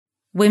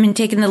Women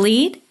Taking the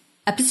Lead,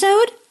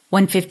 episode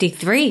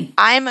 153.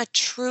 I'm a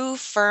true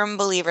firm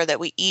believer that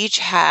we each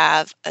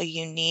have a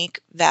unique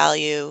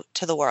value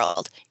to the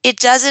world. It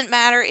doesn't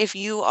matter if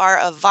you are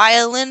a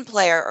violin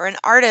player or an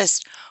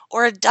artist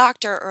or a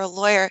doctor or a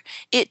lawyer.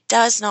 It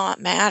does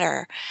not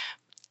matter.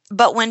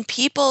 But when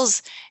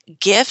people's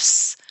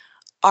gifts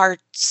are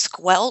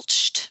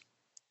squelched,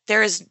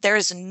 there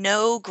is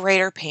no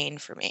greater pain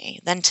for me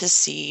than to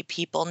see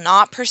people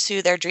not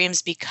pursue their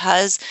dreams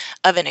because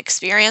of an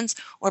experience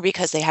or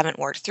because they haven't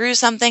worked through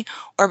something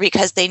or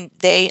because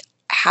they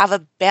have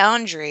a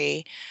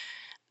boundary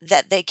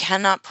that they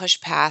cannot push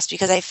past,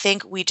 because I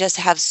think we just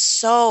have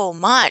so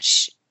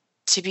much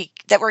to be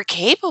that we're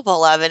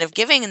capable of and of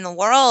giving in the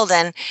world.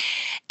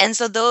 And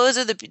so those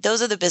are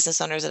the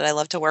business owners that I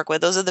love to work with.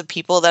 Those are the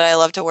people that I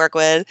love to work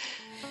with.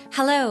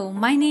 Hello,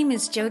 my name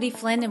is Jody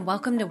Flynn, and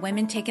welcome to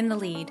Women Taking the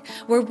Lead,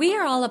 where we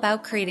are all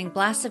about creating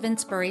blasts of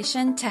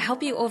inspiration to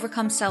help you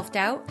overcome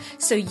self-doubt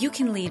so you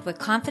can lead with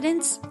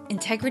confidence,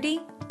 integrity,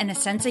 and a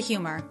sense of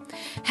humor.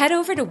 Head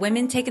over to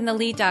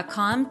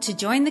womentakingthelead.com to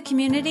join the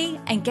community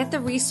and get the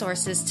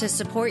resources to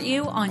support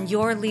you on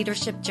your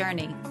leadership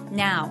journey.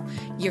 Now,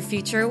 your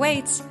future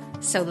awaits,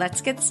 so let's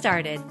get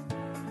started.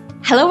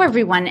 Hello,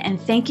 everyone, and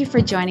thank you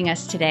for joining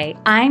us today.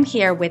 I'm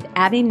here with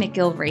Abby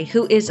McGilvery,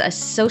 who is a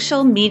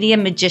social media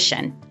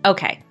magician.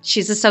 Okay,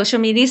 she's a social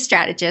media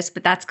strategist,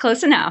 but that's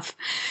close enough.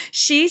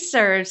 She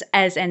serves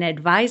as an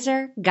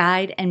advisor,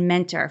 guide, and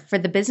mentor for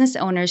the business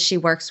owners she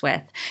works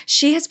with.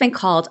 She has been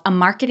called a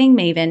marketing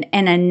maven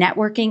and a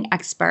networking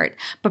expert,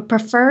 but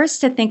prefers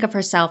to think of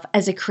herself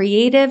as a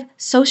creative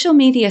social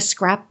media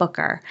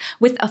scrapbooker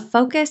with a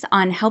focus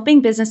on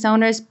helping business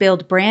owners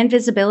build brand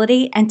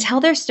visibility and tell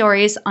their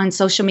stories on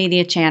social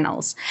media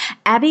channels.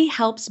 Abby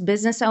helps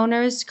business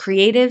owners,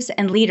 creatives,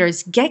 and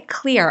leaders get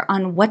clear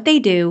on what they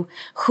do,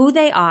 who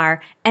they are,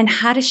 and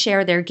how to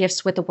share their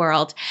gifts with the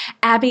world.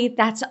 Abby,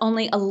 that's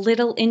only a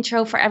little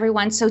intro for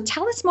everyone. So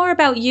tell us more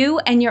about you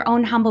and your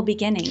own humble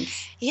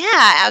beginnings.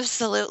 Yeah,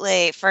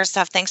 absolutely. First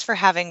off, thanks for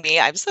having me.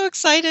 I'm so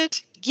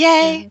excited.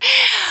 Yay.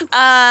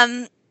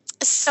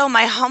 So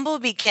my humble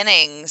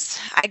beginnings,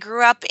 I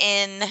grew up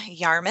in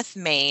Yarmouth,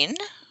 Maine.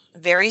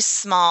 Very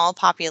small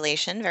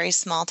population, very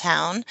small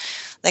town,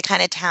 the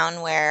kind of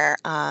town where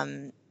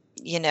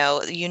you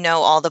know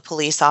all the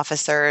police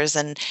officers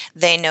and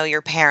they know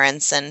your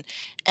parents, and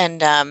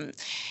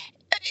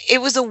it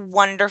was a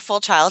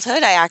wonderful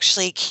childhood. I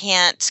actually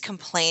can't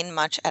complain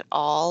much at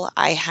all.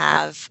 I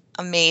have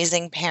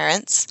amazing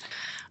parents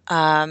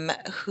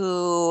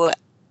who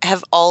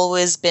have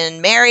always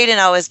been married and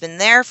always been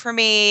there for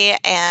me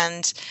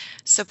and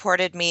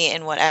supported me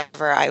in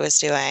whatever I was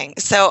doing.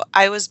 So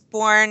I was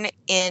born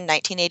in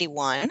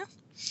 1981.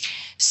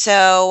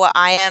 So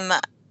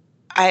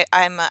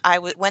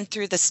went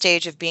through the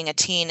stage of being a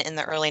teen in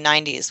the early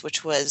 90s,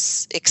 which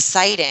was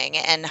exciting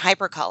and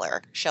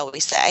hypercolor, shall we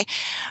say.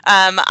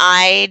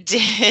 I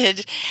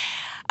did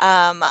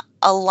a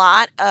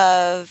lot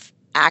of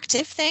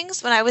active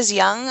things when I was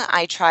young.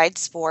 I tried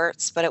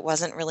sports, but it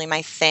wasn't really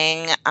my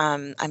thing.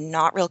 I'm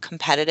not real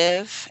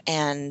competitive,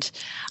 and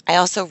I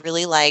also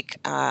really like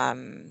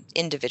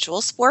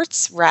individual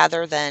sports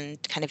rather than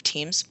kind of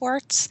team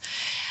sports.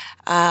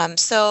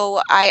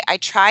 So I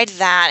tried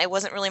that. It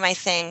wasn't really my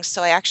thing.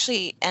 So I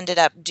actually ended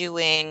up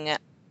doing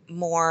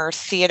more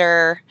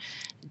theater,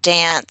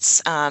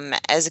 dance.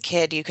 As a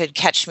kid, you could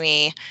catch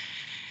me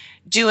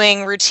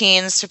doing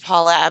routines to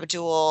Paula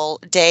Abdul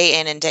day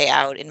in and day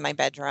out in my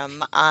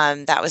bedroom.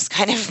 That was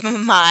kind of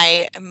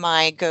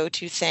my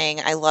go-to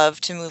thing. I love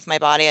to move my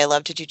body. I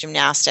love to do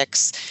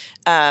gymnastics.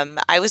 My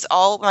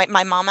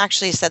mom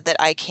actually said that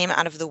I came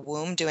out of the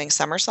womb doing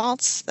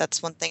somersaults.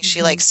 That's one thing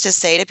she likes to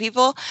say to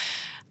people.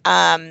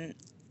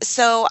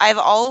 So I've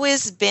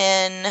always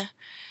been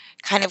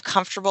kind of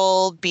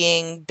comfortable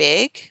being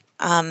big,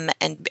 and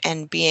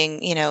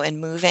being, and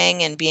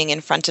moving and being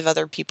in front of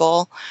other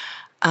people.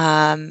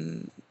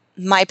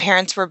 My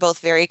parents were both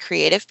very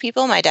creative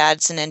people. My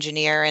dad's an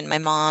engineer, and my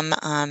mom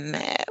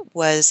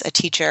was a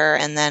teacher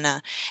and then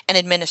an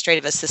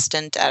administrative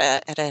assistant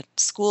at a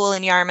school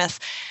in Yarmouth.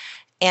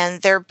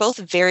 And they're both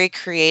very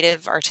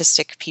creative,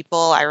 artistic people.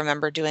 I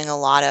remember doing a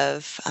lot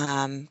of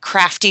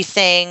crafty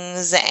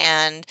things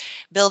and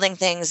building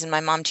things, and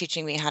my mom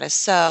teaching me how to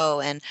sew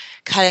and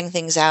cutting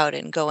things out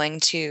and going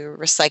to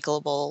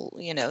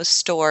recyclable,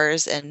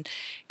 stores and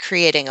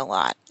creating a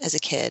lot as a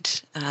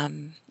kid.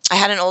 I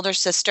had an older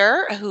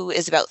sister who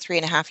is about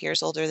 3.5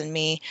 years older than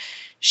me.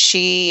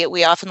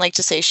 We often like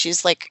to say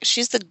she's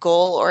the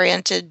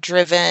goal-oriented,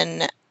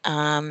 driven.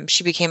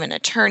 She became an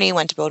attorney,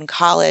 went to Bowdoin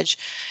College.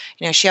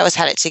 She always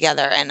had it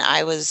together, and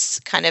I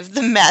was kind of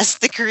the mess,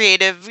 the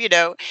creative,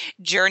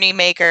 journey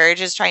maker,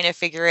 just trying to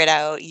figure it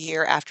out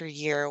year after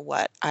year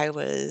what I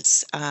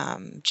was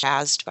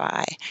jazzed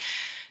by.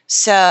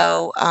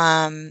 So,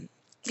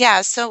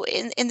 yeah, so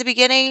in the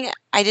beginning,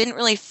 I didn't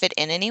really fit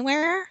in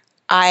anywhere.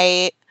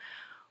 I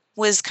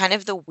was kind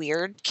of the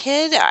weird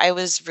kid. I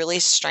was really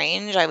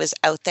strange. I was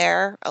out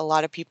there. A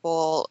lot of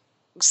people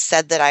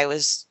said that I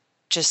was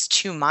just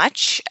too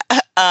much.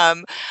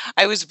 I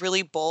was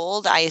really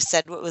bold. I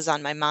said what was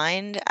on my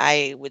mind.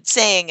 I would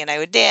sing and I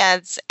would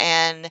dance.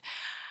 And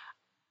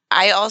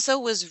I also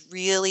was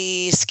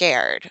really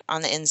scared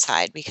on the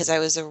inside because I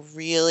was a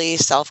really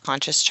self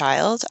conscious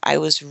child. I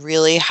was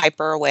really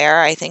hyper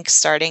aware. I think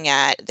starting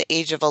at the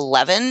age of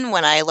 11,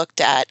 when I looked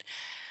at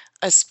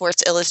a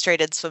Sports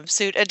Illustrated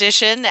swimsuit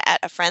edition at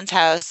a friend's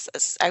house,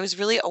 I was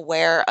really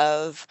aware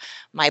of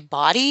my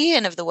body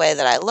and of the way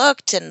that I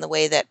looked and the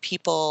way that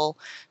people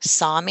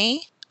saw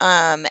me.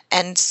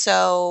 And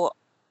so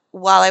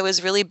while I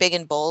was really big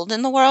and bold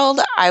in the world,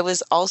 I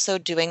was also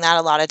doing that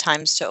a lot of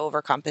times to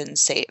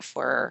overcompensate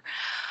for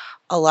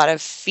a lot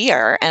of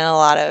fear and a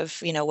lot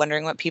of,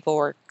 wondering what people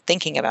were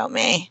thinking about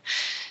me.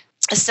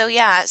 So,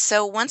 yeah,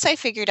 so once I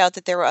figured out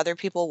that there were other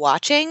people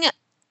watching,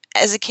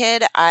 as a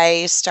kid,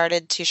 I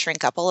started to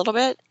shrink up a little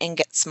bit and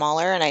get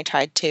smaller, and I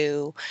tried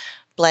to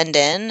blend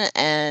in.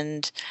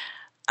 And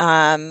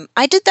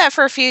I did that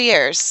for a few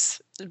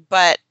years,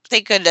 but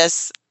thank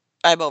goodness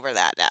I'm over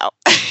that now.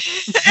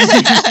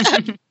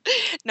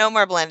 No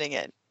more blending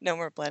in. No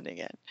more blending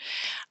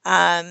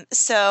in.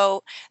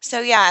 So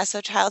yeah,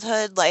 so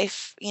childhood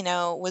life,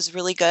 was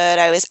really good.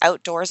 I was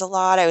outdoors a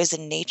lot. I was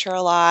in nature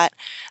a lot.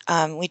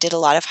 We did a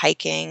lot of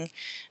hiking.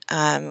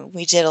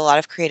 We did a lot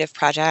of creative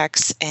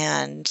projects,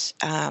 and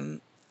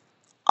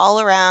all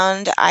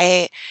around,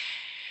 I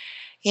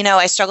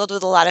struggled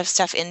with a lot of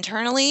stuff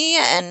internally,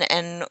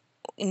 and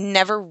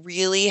never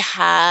really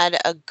had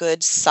a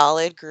good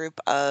solid group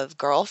of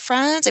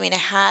girlfriends. I mean, I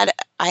had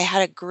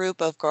a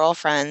group of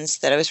girlfriends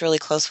that I was really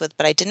close with,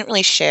 but I didn't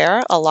really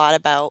share a lot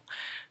about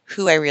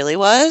who I really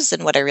was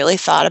and what I really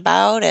thought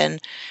about, and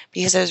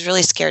because I was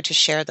really scared to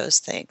share those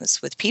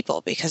things with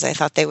people because I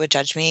thought they would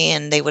judge me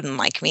and they wouldn't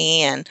like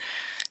me. And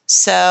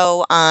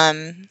so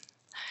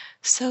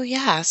so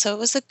yeah, so it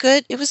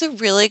was a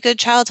really good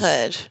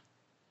childhood.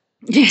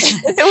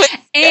 It was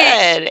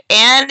And good.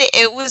 And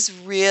it was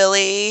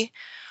really,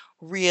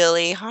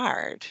 really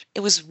hard. It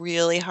was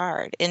really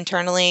hard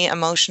internally,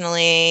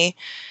 emotionally.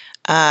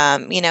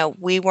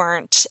 We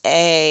weren't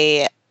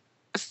a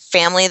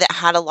family that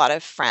had a lot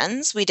of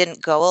friends. We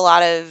didn't go a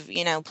lot of,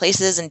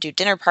 places and do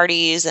dinner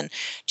parties and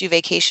do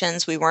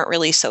vacations. We weren't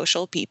really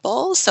social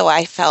people. So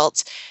I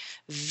felt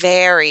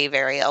very,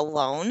 very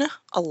alone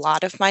a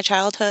lot of my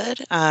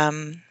childhood.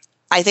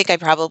 I think I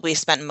probably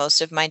spent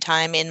most of my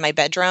time in my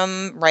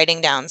bedroom writing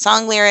down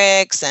song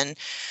lyrics and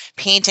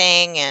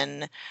painting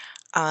and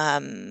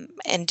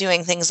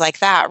doing things like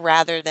that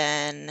rather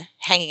than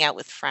hanging out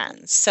with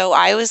friends. So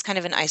I was kind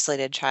of an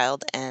isolated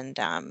child, and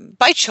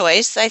by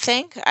choice, I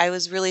think I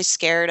was really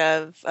scared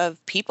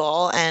of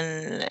people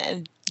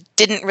and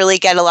didn't really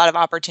get a lot of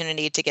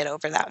opportunity to get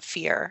over that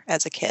fear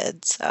as a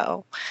kid.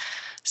 So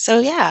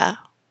yeah.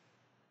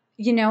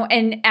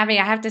 and Abby,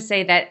 I have to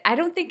say that I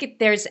don't think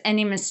there's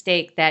any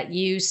mistake that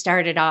you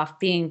started off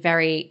being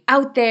very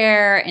out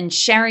there and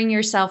sharing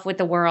yourself with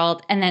the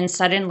world and then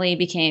suddenly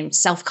became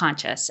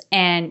self-conscious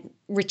and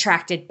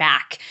retracted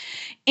back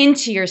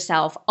into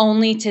yourself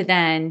only to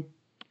then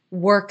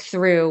work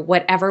through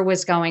whatever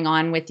was going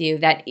on with you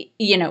that,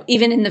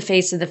 even in the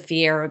face of the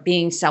fear of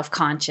being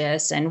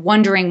self-conscious and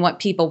wondering what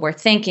people were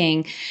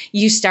thinking,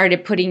 you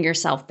started putting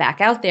yourself back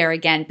out there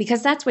again,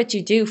 because that's what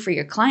you do for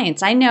your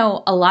clients. I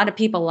know a lot of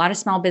people, a lot of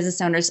small business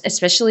owners,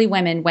 especially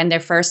women, when they're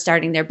first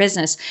starting their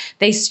business,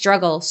 they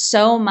struggle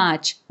so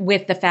much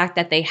with the fact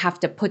that they have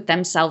to put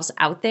themselves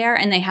out there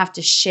and they have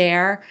to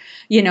share,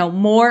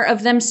 more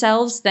of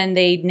themselves than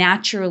they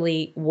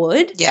naturally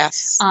would.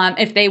 Yes.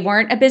 If they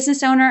weren't a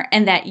business owner,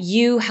 and that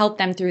you help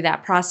them through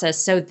that process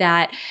so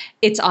that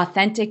it's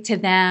authentic to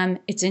them,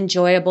 it's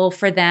enjoyable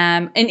for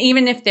them, and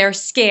even if they're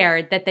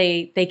scared, that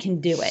they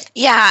can do it.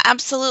 Yeah,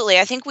 absolutely.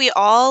 I think we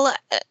all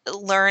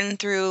learn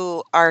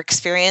through our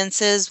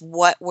experiences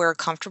what we're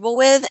comfortable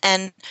with.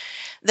 And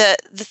the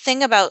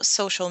thing about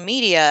social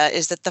media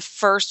is that the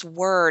first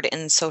word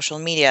in social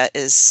media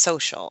is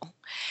social.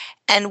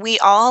 And we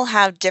all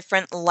have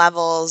different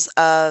levels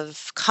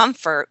of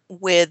comfort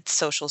with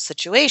social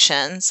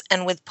situations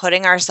and with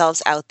putting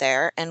ourselves out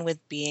there and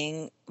with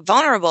being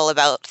vulnerable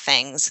about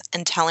things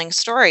and telling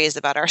stories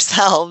about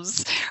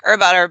ourselves or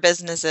about our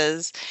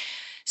businesses.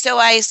 So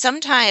I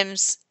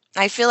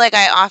feel like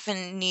I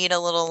often need a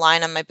little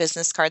line on my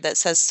business card that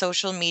says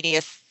social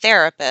media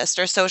therapist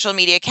or social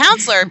media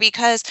counselor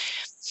because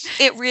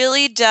it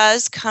really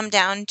does come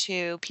down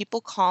to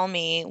people call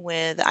me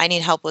with, I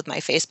need help with my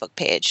Facebook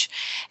page.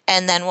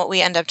 And then what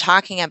we end up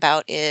talking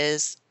about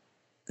is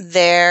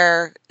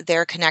their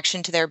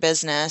connection to their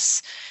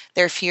business,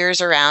 their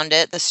fears around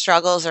it, the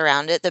struggles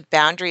around it, the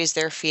boundaries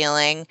they're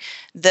feeling,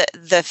 the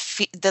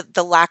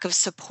lack of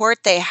support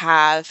they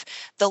have,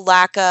 the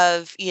lack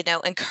of,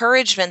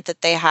 encouragement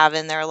that they have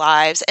in their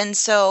lives. And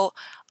so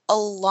a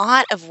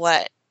lot of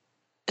what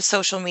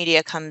social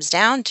media comes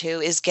down to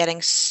is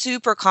getting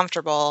super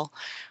comfortable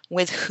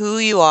with who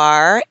you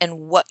are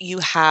and what you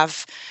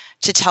have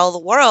to tell the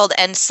world.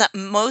 And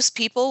most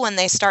people, when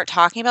they start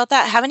talking about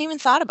that, haven't even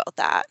thought about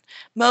that.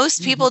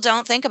 Most Mhm. people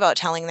don't think about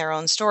telling their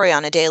own story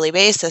on a daily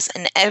basis.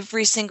 And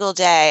every single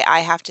day, I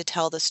have to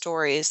tell the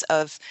stories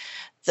of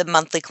the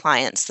monthly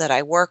clients that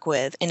I work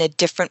with in a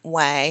different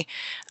way.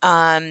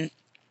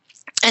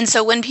 And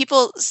so when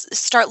people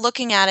start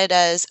looking at it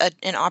as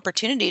an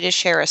opportunity to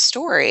share a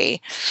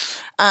story,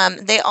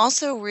 they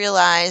also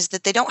realize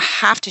that they don't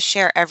have to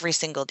share every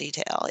single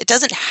detail. It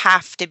doesn't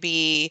have to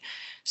be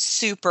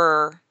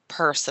super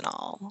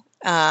personal.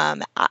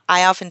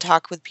 I often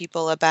talk with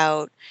people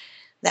about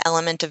the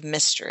element of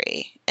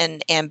mystery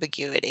and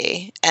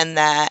ambiguity, and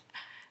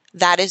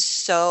that is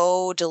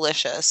so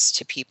delicious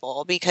to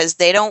people because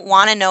they don't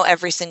want to know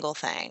every single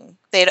thing.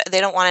 They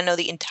don't want to know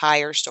the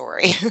entire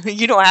story.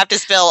 You don't have to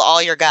spill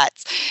all your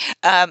guts.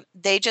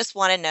 They just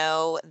want to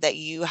know that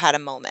you had a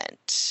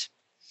moment.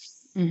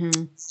 Hmm.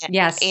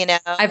 Yes. You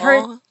I've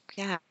heard, know?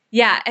 Yeah.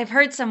 yeah, I've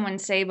heard someone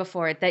say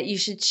before that you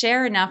should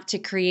share enough to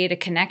create a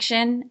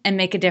connection and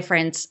make a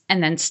difference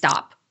and then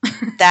stop.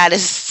 That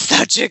is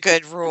such a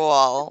good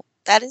rule.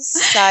 That is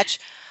such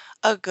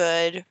a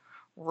good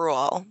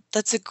rule.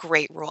 That's a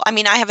great rule. I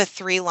mean, I have a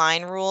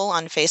 3-line rule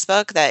on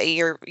Facebook that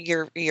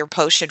your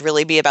post should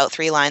really be about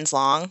 3 lines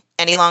long.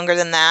 Any longer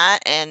than that,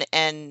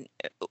 and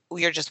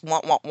you're just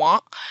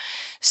want.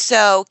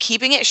 So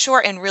keeping it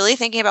short and really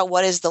thinking about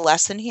what is the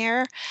lesson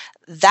here,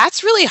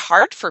 that's really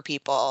hard for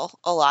people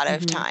a lot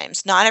of Hmm.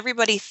 times. Not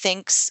everybody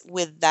thinks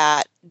with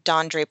that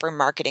Don Draper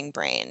marketing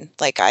brain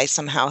like I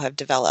somehow have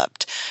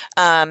developed.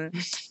 Um,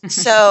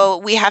 so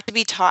we have to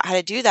be taught how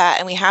to do that,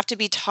 and we have to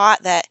be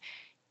taught that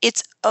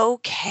it's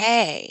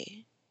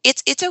okay.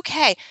 It's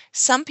okay.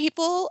 Some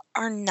people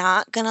are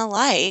not going to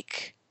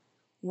like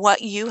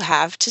what you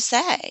have to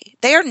say.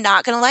 They are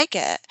not going to like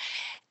it.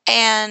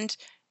 And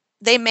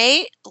they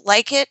may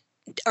like it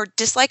or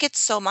dislike it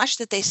so much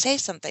that they say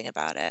something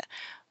about it,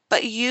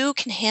 but you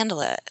can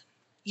handle it.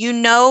 You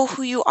know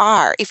who you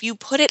are. If you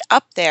put it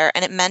up there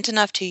and it meant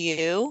enough to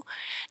you,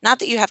 not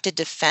that you have to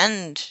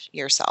defend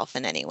yourself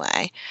in any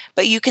way,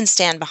 but you can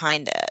stand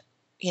behind it.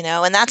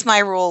 And that's my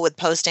rule with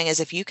posting is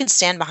if you can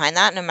stand behind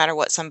that no matter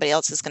what somebody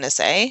else is going to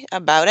say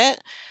about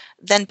it,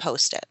 then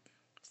post it.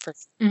 For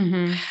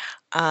Hmm.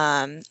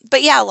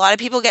 but yeah, a lot of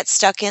people get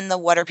stuck in the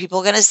what are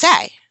people going to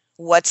say?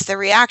 What's the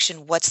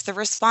reaction? What's the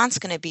response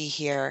going to be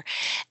here?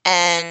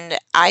 And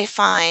I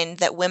find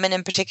that women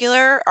in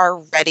particular are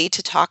ready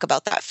to talk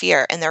about that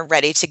fear and they're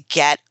ready to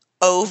get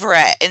over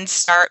it and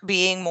start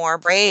being more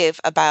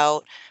brave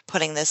about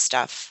putting this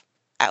stuff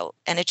out.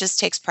 And it just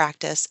takes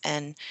practice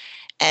and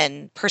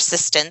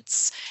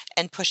persistence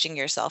and pushing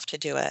yourself to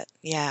do it.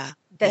 Yeah.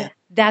 Yeah.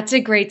 That's a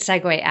great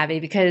segue, Abby,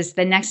 because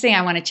the next thing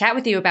I want to chat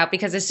with you about,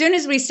 because as soon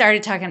as we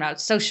started talking about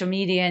social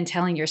media and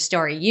telling your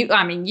story,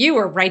 you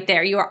were right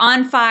there. You were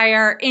on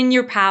fire, in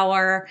your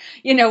power,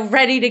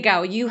 ready to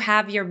go. You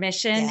have your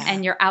mission Yeah.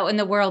 and you're out in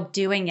the world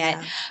doing it.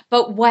 Yeah.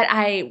 But where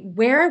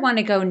I want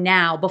to go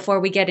now, before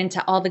we get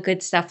into all the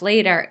good stuff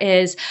later,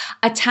 is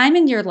a time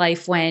in your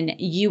life when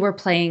you were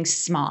playing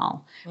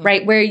small,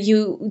 right? Where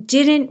you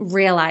didn't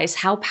realize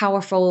how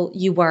powerful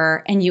you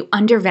were and you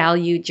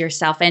undervalued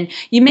yourself. And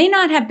you may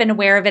not have been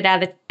aware of it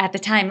at the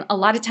time. A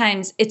lot of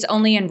times it's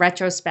only in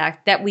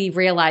retrospect that we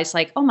realize,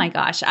 like, oh my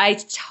gosh, I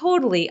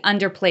totally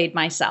underplayed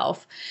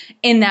myself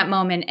in that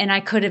moment and I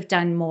could have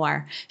done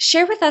more.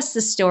 Share with us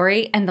the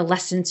story and the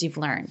lessons you've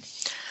learned.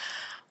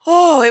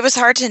 Oh, it was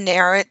hard to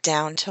narrow it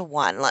down to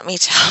one, let me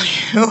tell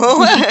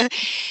you.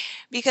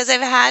 Because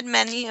I've had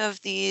many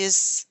of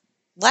these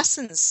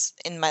lessons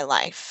in my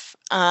life.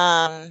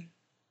 I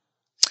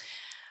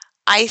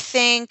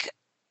think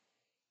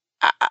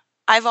I,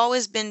 I've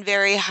always been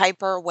very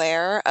hyper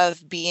aware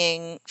of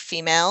being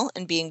female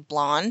and being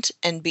blonde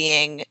and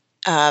being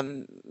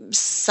um,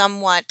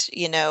 somewhat,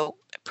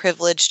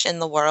 privileged in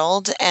the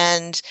world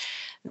and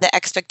the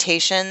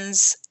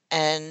expectations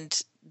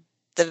and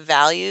the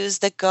values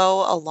that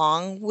go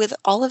along with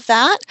all of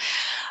that.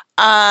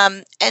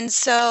 And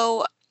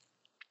so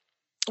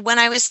when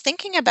I was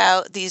thinking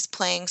about these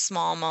playing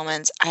small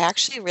moments, I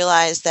actually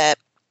realized that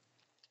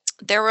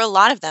there were a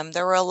lot of them.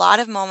 There were a lot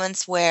of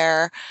moments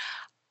where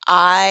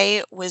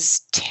I was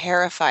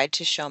terrified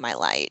to show my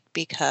light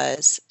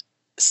because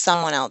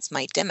someone else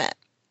might dim it.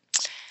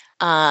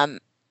 Um,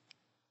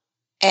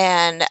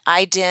 and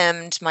I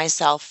dimmed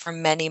myself for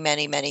many,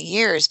 many, many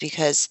years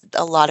because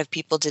a lot of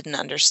people didn't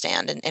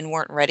understand and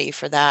weren't ready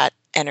for that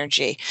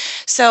energy.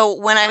 So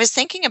when I was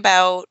thinking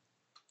about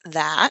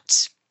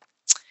that,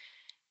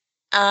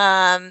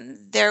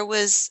 there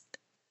was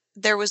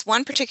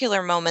one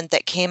particular moment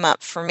that came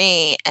up for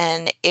me,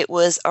 and it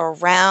was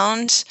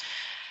around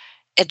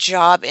a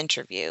job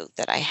interview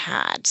that I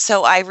had.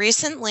 So I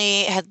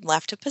recently had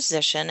left a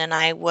position, and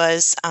I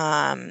was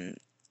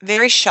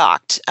very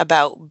shocked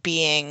about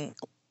being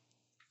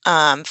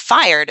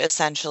fired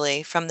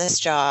essentially from this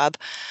job.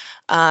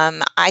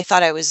 I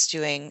thought I was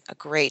doing a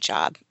great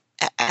job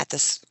at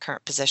this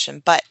current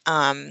position, but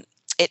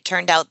it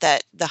turned out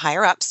that the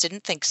higher ups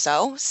didn't think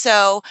so.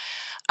 So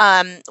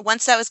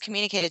once that was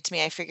communicated to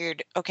me, I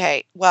figured,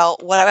 okay, well,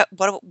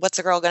 what's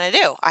a girl going to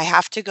do? I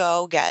have to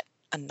go get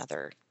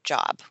another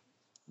job.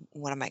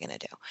 What am I going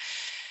to do?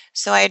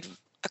 So I had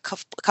a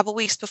couple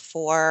weeks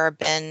before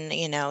been,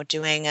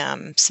 doing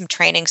some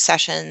training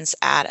sessions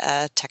at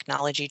a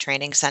technology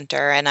training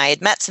center, and I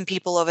had met some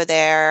people over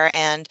there,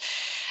 and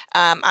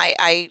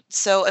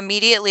so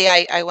immediately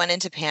I went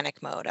into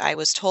panic mode. I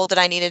was told that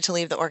I needed to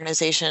leave the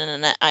organization,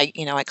 and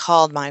I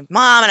called my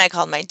mom and I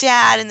called my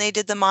dad, and they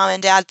did the mom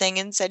and dad thing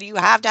and said, you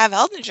have to have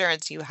health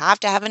insurance, you have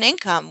to have an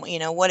income.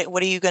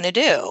 What are you going to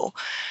do?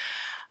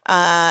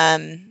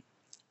 Um,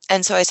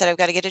 and so I said, I've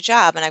got to get a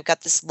job, and I've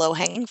got this low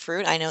hanging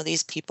fruit. I know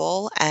these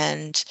people,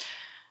 and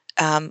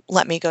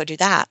let me go do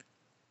that.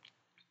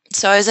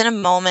 So I was in a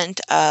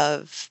moment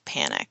of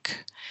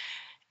panic,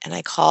 and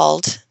I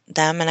called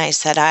them and I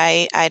said,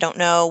 I don't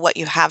know what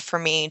you have for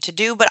me to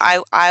do, but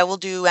I will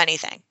do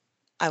anything.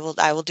 I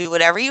will do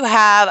whatever you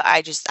have.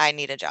 I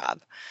need a job.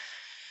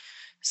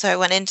 So I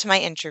went into my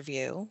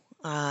interview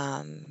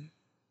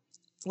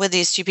with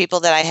these two people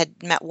that I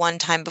had met one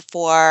time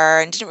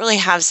before and didn't really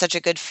have such a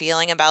good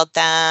feeling about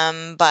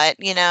them. But,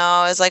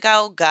 I was like,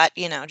 oh, gut,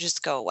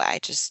 just go away.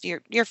 Just, you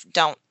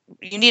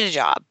need a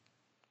job.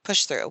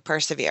 Push through,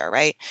 persevere,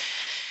 right?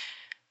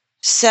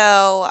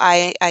 So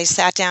I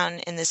sat down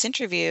in this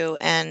interview,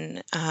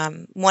 and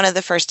one of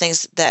the first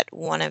things that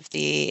one of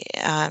the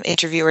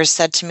interviewers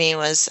said to me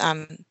was,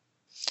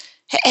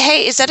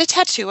 "Hey, is that a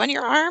tattoo on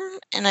your arm?"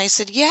 And I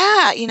said,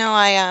 "Yeah,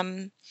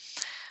 I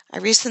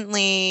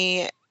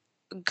recently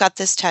got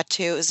this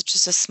tattoo. It was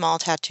just a small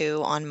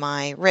tattoo on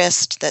my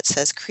wrist that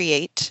says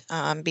create,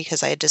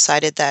 because I had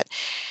decided that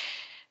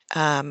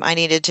I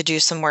needed to do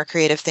some more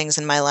creative things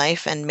in my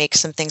life and make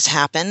some things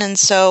happen. And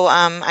so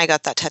I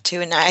got that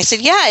tattoo, and I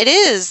said, yeah, it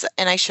is.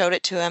 And I showed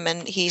it to him,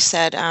 and he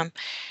said,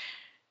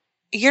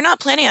 you're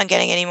not planning on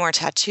getting any more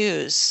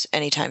tattoos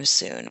anytime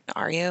soon,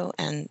 are you?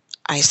 And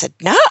I said,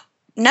 no,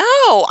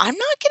 I'm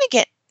not going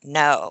to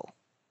no,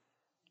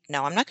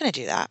 I'm not going to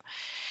do that.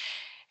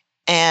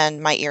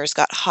 And my ears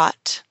got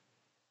hot,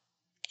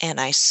 and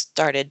I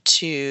started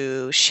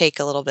to shake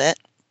a little bit.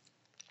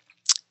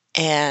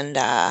 And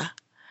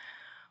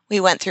we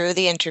went through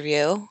the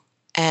interview,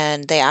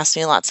 and they asked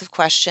me lots of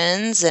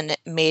questions, and it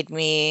made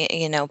me,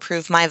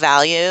 prove my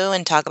value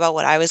and talk about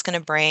what I was going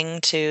to bring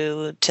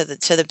to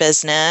the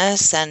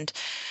business. And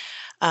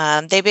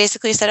they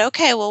basically said,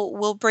 okay, well,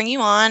 we'll bring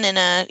you on in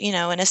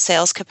a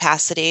sales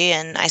capacity.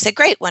 And I said,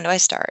 great, when do I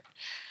start?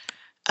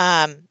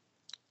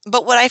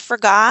 But what I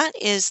forgot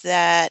is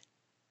that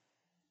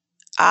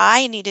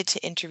I needed to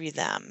interview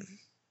them.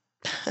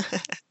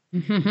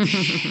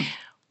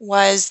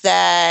 Was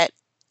that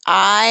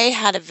I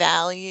had a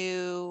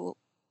value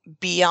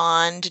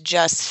beyond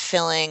just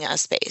filling a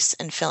space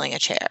and filling a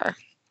chair.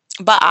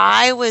 But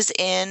I was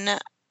in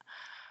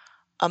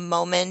a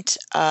moment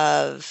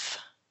of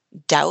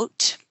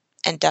doubt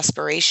and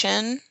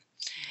desperation,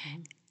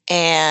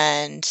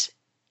 and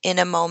in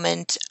a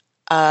moment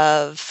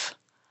of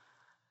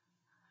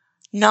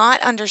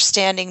not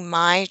understanding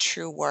my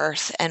true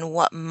worth and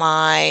what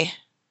my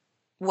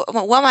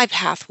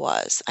path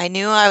was. I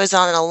knew I was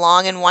on a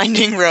long and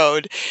winding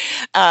road,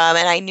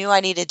 and I knew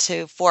I needed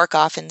to fork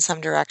off in some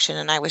direction,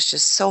 and I was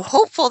just so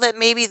hopeful that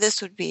maybe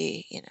this would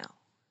be,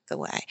 the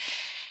way.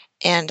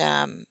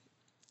 And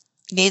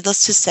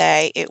needless to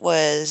say, it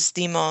was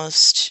the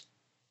most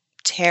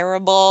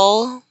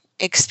terrible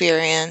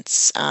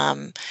experience.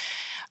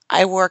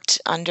 I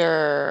worked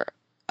under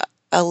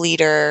a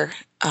leader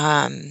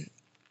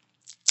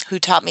who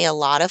taught me a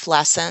lot of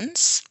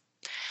lessons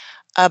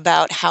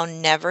about how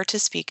never to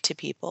speak to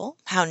people,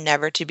 how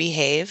never to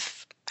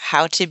behave,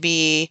 how to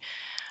be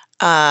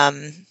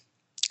kind,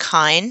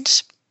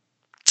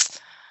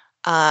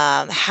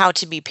 how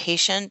to be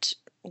patient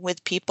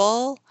with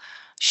people.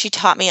 She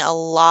taught me a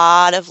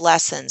lot of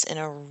lessons in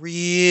a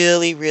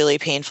really, really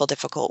painful,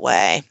 difficult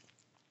way.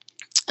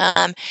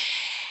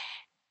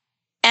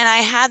 And I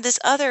had this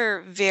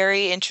other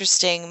very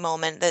interesting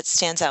moment that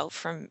stands out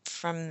from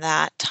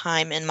that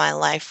time in my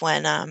life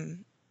when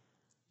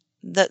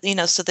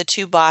so the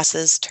two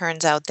bosses,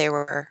 turns out they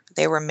were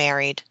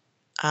married,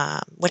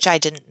 which I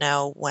didn't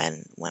know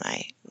when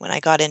I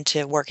got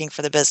into working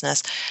for the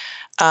business.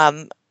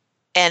 And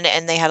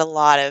they had a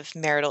lot of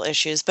marital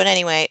issues. But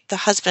anyway, the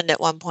husband at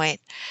one point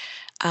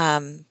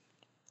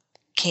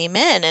came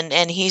in,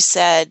 and he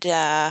said,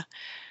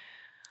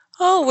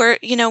 "Oh,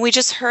 we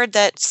just heard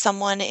that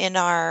someone in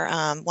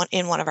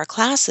one of our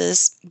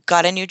classes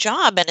got a new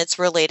job, and it's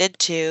related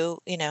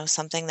to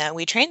something that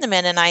we trained them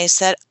in." And I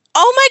said,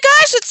 "Oh my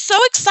gosh, it's so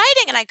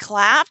exciting!" And I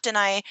clapped, and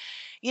I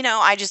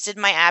just did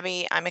my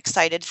Abby, I'm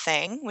excited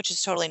thing, which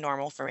is totally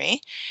normal for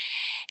me.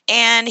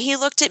 And he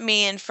looked at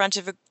me in front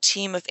of a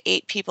team of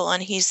 8 people,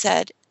 and he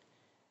said,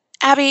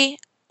 "Abby,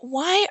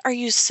 why are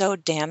you so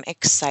damn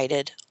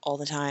excited all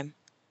the time?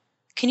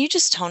 Can you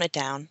just tone it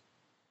down?"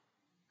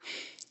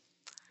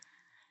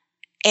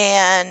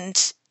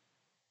 And,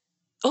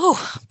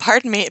 oh,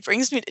 pardon me, it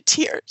brings me to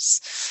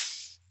tears.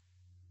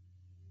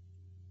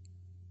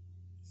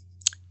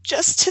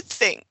 just to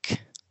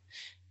think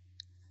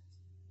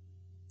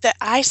that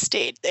I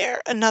stayed there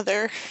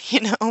another,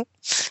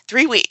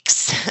 3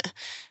 weeks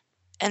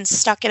and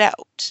stuck it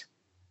out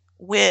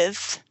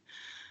with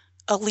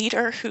a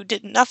leader who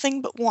did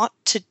nothing but want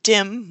to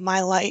dim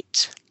my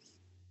light.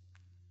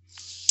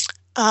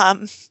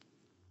 That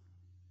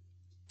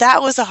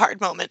was a hard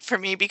moment for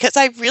me because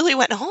I really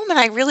went home and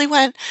I really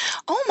went,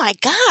 oh my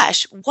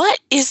gosh,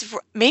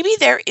 maybe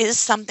there is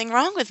something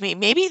wrong with me.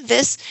 Maybe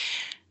this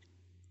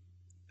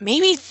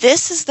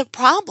is the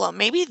problem.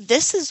 Maybe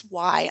this is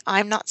why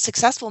I'm not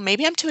successful.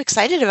 Maybe I'm too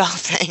excited about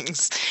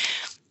things.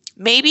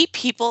 Maybe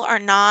people are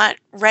not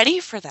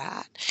ready for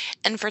that.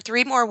 And for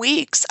 3 more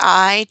weeks,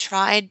 I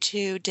tried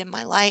to dim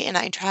my light and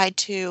I tried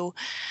to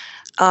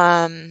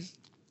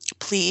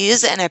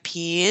please and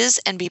appease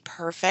and be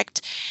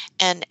perfect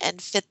and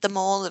fit the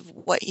mold of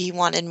what he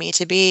wanted me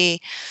to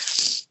be.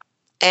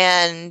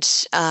 And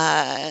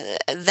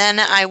then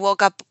I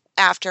woke up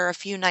after a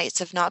few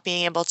nights of not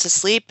being able to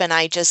sleep, and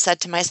I just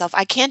said to myself,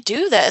 I can't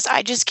do this.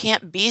 I just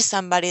can't be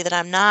somebody that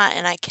I'm not,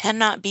 and I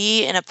cannot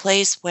be in a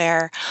place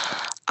where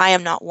I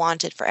am not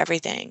wanted for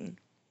everything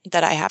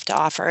that I have to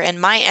offer. And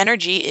my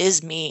energy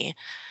is me.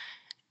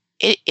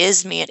 It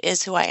is me. It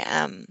is who I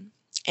am.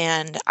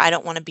 And I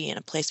don't want to be in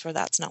a place where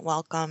that's not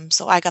welcome.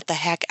 So I got the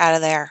heck out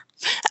of there.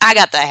 I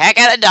got the heck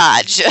out of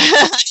Dodge.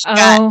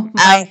 Oh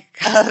my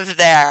out of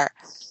there.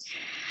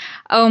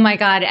 Oh my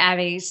God,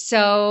 Abby.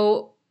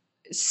 So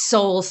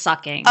soul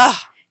sucking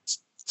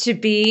to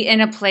be in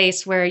a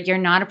place where you're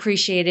not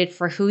appreciated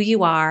for who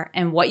you are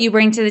and what you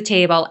bring to the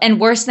table. And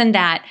worse than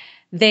that,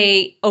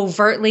 they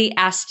overtly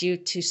asked you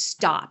to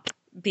stop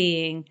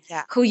being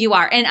who you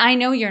are. And I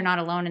know you're not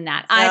alone in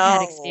that. I've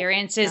had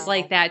experiences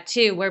like that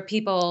too, where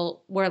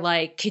people were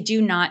like, could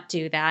you not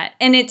do that?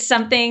 And it's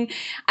something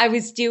I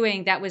was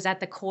doing that was at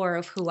the core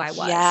of who I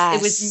was. Yes.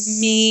 It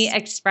was me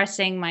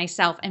expressing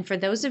myself. And for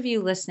those of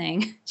you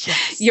listening,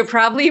 you're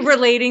probably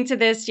relating to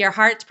this. Your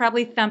heart's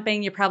probably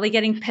thumping. You're probably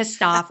getting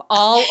pissed off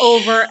all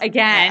over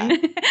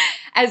again,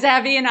 as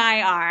Abby and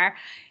I are,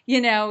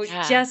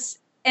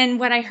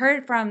 and what I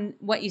heard from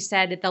what you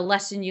said, the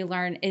lesson you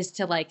learn is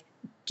to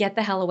get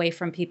the hell away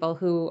from people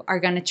who are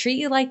going to treat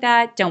you like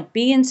that. Don't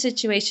be in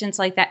situations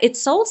like that.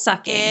 It's soul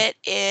sucking. It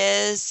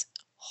is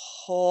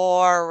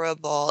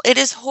horrible. It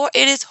is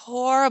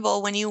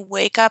horrible when you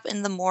wake up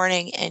in the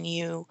morning and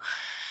you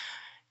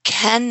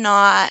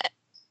cannot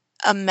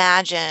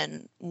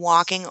imagine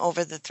walking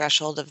over the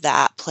threshold of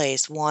that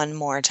place one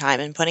more time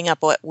and putting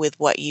up with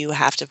what you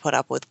have to put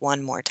up with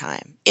one more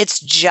time. It's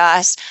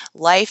just,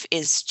 life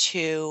is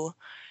too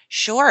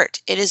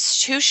short. It is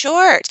too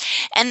short.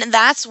 And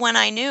that's when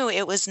I knew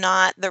it was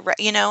not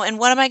and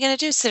what am I going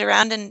to do? Sit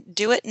around and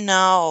do it?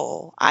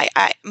 No.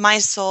 My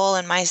soul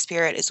and my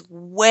spirit is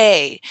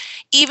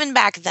even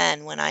back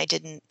then when I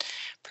didn't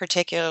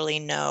particularly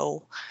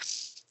know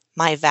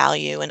my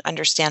value and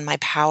understand my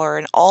power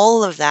and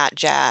all of that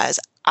jazz,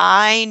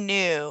 I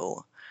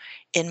knew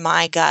in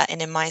my gut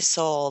and in my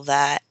soul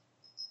that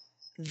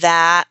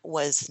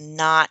was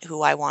not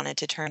who I wanted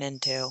to turn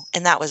into,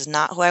 and that was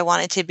not who I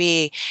wanted to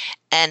be.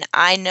 And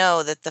I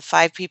know that the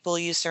 5 people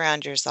you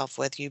surround yourself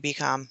with, you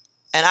become.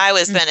 And I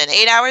was spending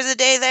 8 hours a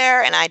day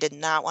there, and I did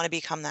not want to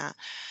become that.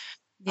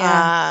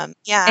 And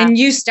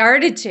you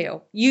started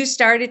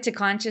to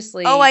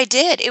consciously. Oh, I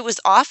did. It was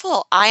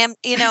awful. I am,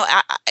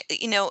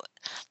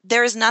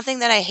 there is nothing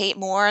that I hate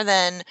more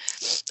than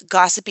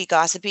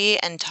gossipy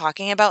and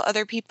talking about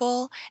other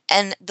people.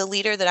 And the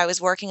leader that I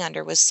was working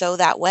under was so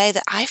that way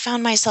that I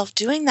found myself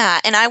doing that.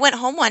 And I went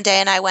home one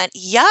day and I went,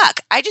 yuck,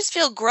 I just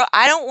feel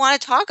I don't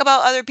want to talk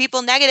about other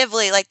people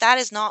negatively. That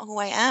is not who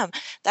I am.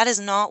 That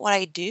is not what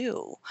I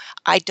do.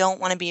 I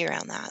don't want to be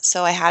around that.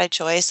 So I had a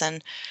choice,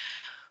 and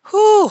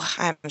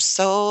I'm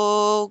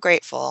so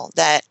grateful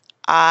that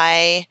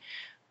I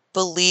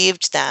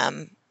believed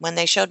them when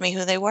they showed me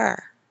who they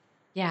were.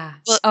 Yeah.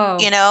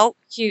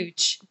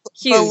 Huge.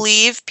 Huge.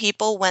 Believe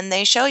people when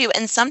they show you.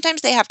 And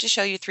sometimes they have to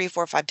show you 3,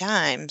 4, 5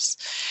 times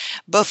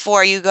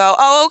before you go,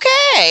 oh,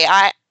 okay.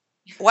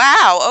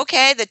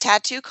 Okay. The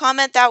tattoo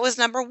comment, that was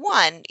number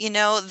 1.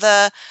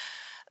 The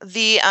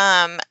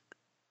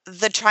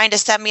trying to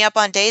set me up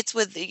on dates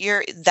with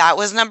that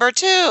was number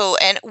 2.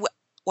 And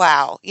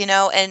wow,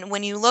 and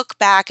when you look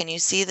back and you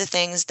see the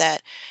things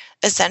that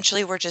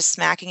essentially were just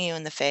smacking you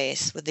in the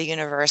face with the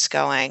universe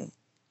going,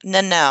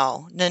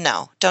 no,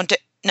 don't do,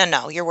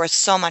 no, you're worth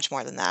so much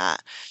more than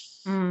that.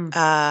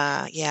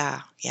 That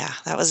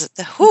was,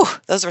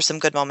 those were some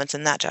good moments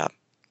in that job.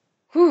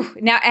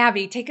 Now,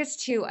 Abby, take us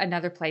to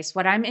another place.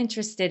 What I'm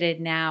interested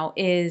in now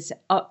is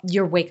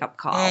your wake-up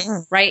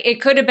call, right? It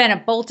could have been a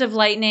bolt of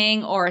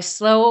lightning or a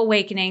slow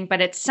awakening,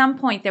 but at some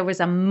point there was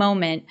a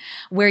moment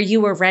where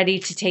you were ready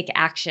to take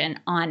action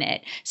on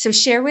it. So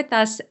share with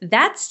us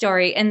that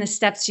story and the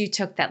steps you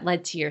took that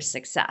led to your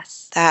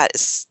success.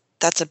 That's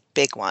a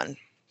big one.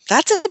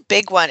 That's a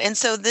big one. And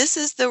so this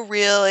is the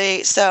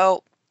really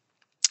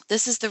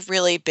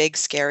big,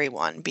 scary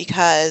one,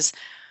 because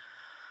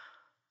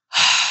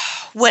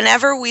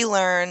whenever we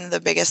learn the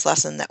biggest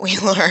lesson that we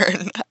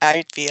learn,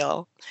 I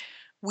feel,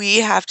 we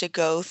have to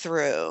go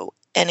through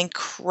an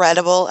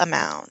incredible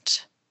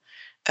amount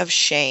of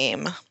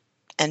shame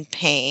and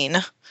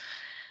pain,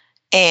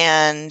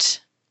 and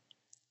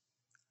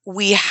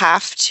we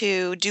have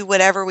to do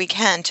whatever we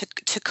can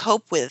to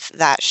cope with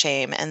that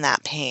shame and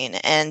that pain.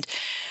 And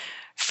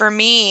for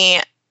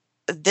me,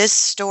 this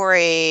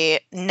story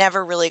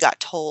never really got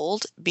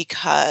told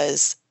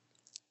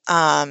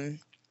um,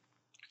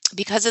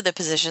 because of the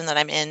position that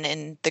I'm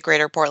in the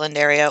greater Portland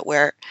area,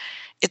 where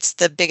it's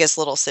the biggest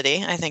little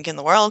city, I think, in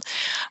the world.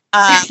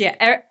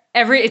 Yeah,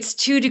 it's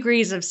 2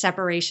 degrees of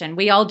separation.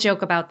 We all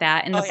joke about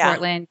that in the Oh,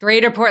 yeah.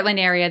 greater Portland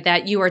area,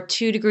 that you are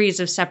 2 degrees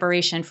of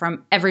separation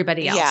from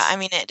everybody Yeah, I else.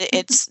 mean,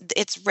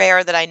 it's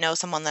rare that I know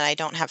someone that I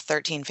don't have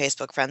 13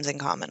 Facebook friends in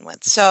common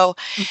with. So,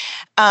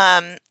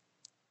 um,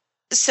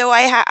 so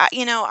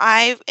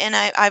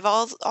I've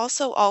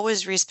also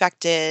always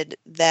respected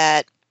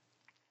that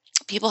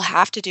people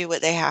have to do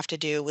what they have to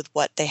do with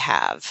what they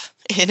have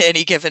in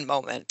any given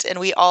moment, and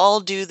we all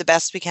do the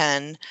best we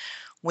can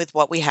with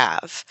what we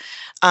have.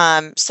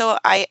 So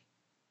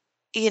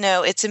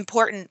it's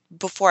important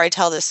before I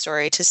tell this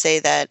story to say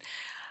that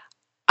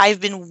I've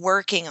been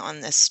working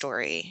on this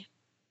story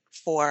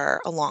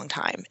for a long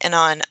time and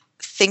on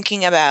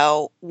thinking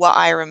about what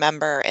I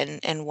remember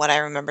and what I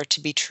remember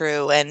to be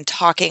true, and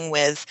talking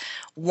with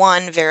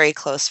one very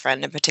close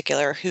friend in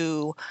particular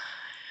who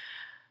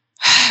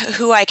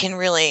I can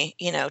really,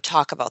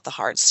 talk about the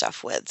hard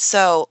stuff with.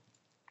 So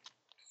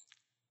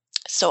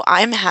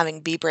I'm having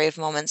be brave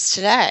moments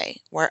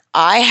today where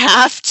I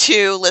have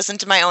to listen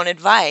to my own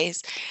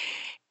advice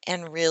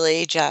and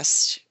really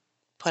just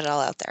put it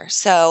all out there.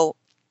 So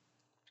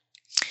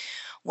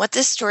what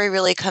this story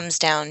really comes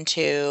down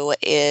to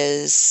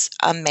is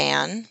a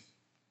man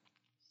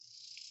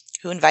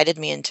who invited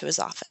me into his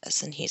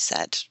office, and he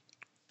said,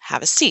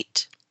 "Have a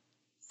seat."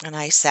 And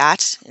I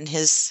sat in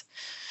his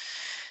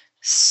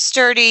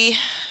sturdy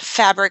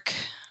fabric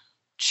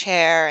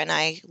chair, and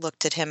I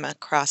looked at him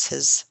across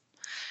his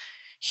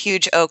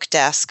huge oak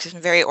desk,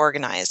 very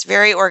organized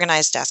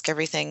desk,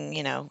 everything,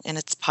 in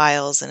its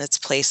piles and its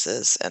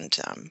places. And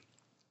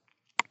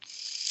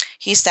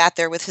he sat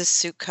there with his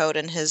suit coat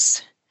and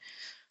his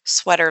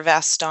sweater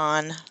vest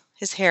on,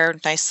 his hair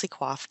nicely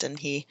coiffed, and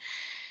he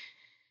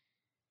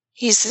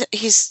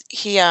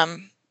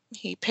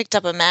picked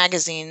up a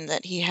magazine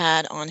that he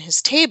had on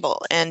his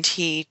table, and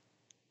he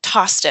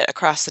tossed it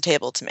across the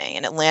table to me,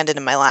 and it landed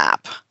in my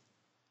lap.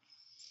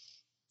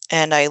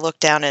 And I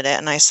looked down at it,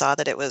 and I saw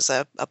that it was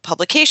a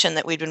publication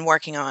that we'd been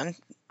working on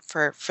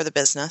for the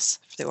business,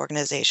 for the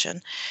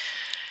organization.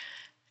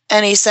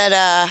 And he said,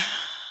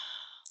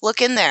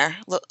 "Look in there.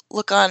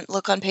 Look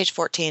on page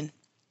 14."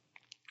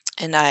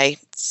 And I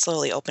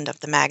slowly opened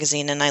up the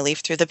magazine, and I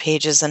leafed through the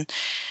pages, and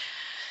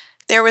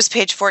there was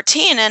page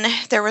 14, and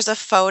there was a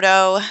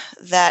photo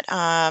that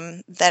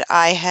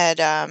I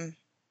had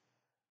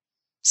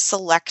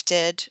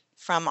selected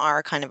from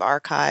our kind of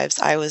archives.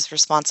 I was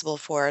responsible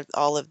for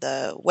all of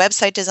the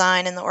website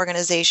design in the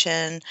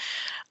organization.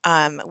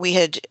 We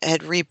had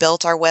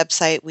rebuilt our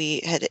website.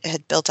 We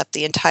had built up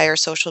the entire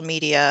social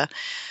media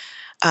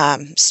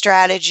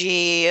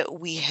strategy.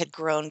 We had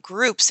grown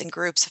groups and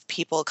groups of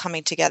people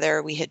coming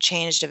together. We had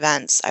changed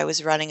events. I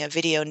was running a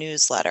video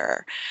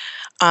newsletter.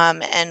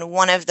 And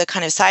one of the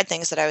kind of side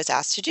things that I was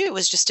asked to do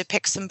was just to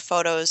pick some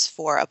photos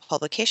for a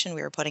publication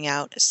we were putting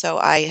out. So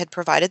I had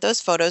provided those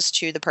photos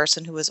to the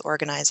person who was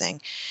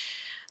organizing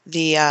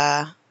the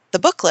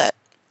booklet,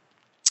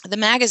 the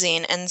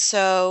magazine. And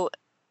so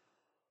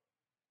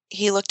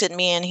he looked at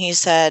me and he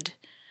said,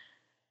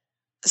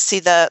 "See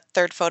the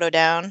third photo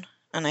down?"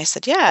 And I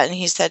said, "Yeah." And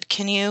he said,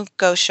 "Can you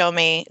go show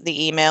me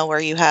the email where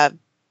you have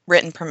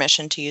written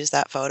permission to use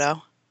that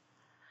photo?"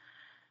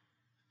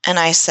 And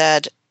I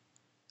said,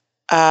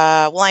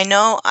 "Well, I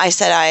know." I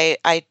said,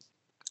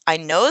 I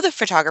know the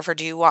photographer.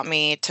 Do you want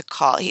me to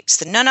call?" He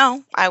said,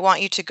 No, I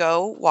want you to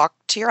go walk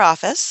to your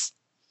office,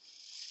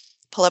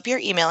 pull up your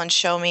email, and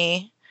show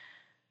me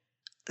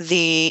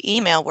the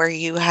email where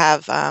you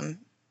have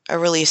a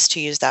release to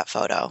use that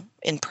photo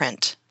in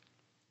print."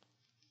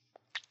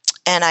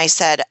 And I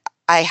said,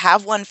 "I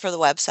have one for the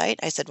website."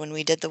 I said, "When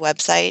we did the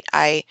website,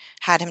 I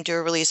had him do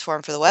a release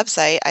form for the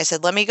website." I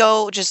said, "Let me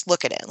go just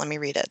look at it. Let me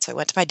read it." So I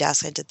went to my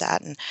desk, I did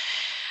that, and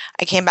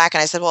I came back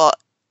and I said, "Well,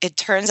 it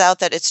turns out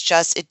that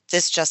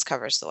this just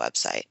covers the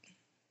website."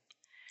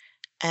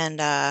 And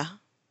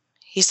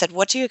he said,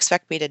 "What do you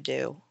expect me to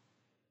do?"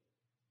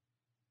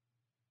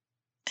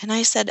 And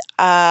I said,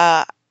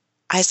 "I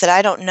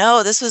don't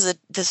know. This was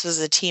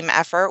a team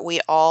effort. We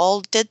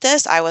all did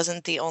this. I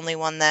wasn't the only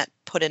one that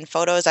put in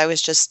photos. I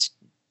was just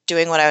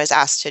doing what I was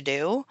asked to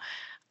do.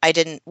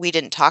 We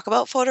didn't talk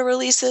about photo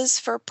releases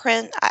for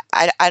print.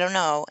 I don't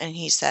know." And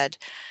he said,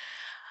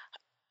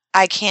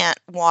 "I can't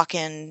walk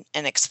in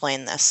and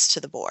explain this to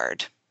the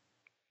board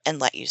and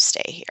let you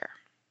stay here.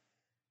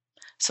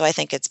 So I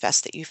think it's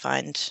best that you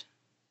find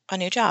a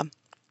new job."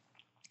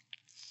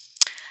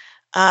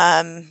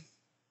 Um,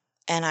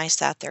 and I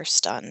sat there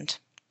stunned.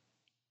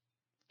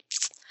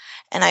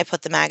 And I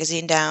put the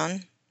magazine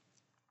down,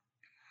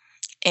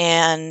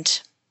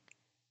 and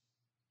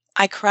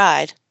I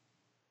cried,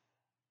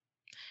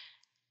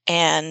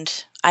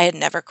 and I had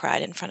never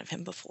cried in front of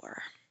him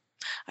before.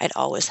 I'd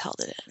always held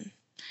it in.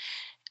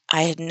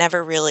 I had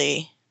never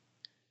really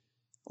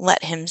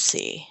let him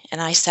see,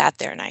 and I sat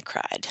there and I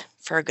cried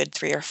for a good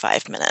 3 or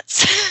 5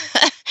 minutes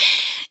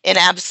in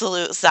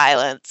absolute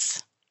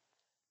silence,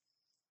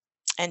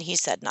 and he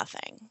said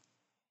nothing.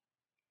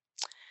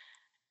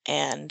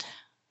 And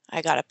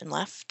I got up and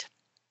left,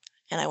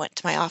 and I went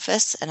to my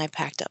office, and I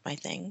packed up my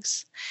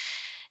things,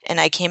 and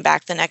I came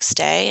back the next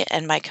day,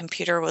 and my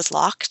computer was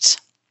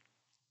locked,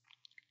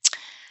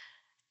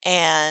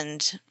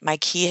 and my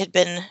key had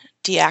been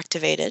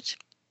deactivated,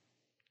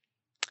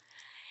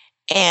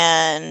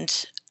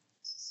 and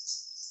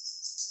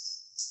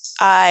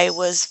I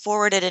was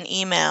forwarded an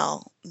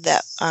email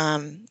that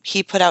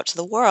he put out to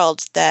the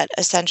world that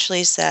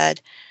essentially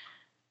said,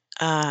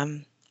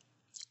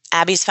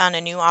 Abby's found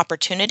a new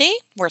opportunity.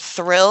 We're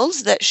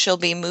thrilled that she'll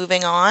be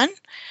moving on.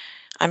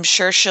 I'm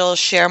sure she'll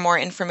share more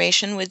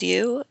information with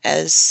you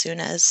as soon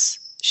as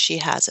she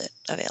has it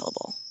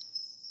available.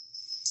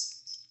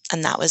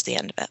 And that was the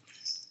end of it.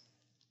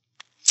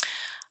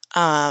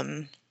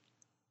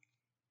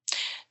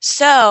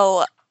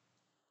 So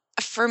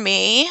for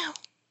me,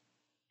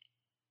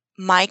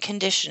 my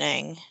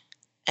conditioning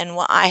and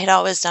what I had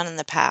always done in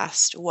the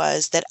past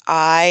was that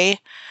I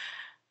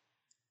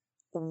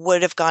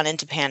would have gone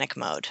into panic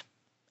mode,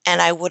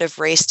 and I would have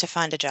raced to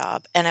find a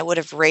job, and I would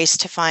have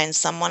raced to find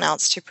someone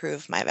else to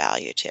prove my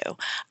value to.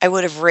 I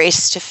would have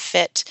raced to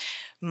fit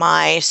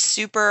my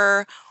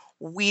super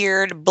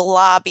weird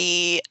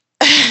blobby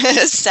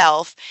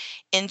self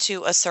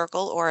into a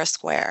circle or a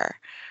square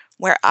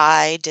where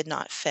I did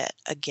not fit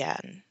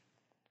again.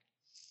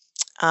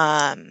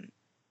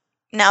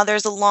 Now,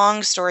 there's a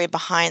long story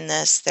behind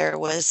this. There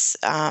was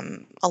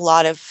a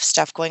lot of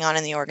stuff going on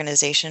in the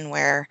organization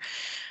where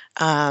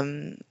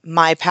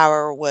my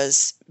power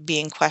was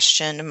being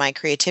questioned, my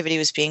creativity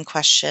was being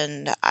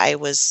questioned. I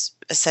was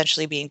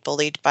essentially being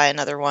bullied by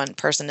another one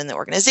person in the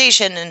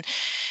organization. And,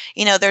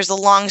 there's a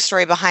long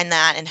story behind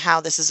that and how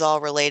this is all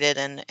related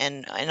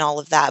and all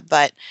of that.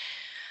 But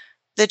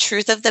the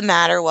truth of the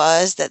matter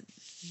was that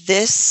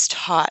this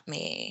taught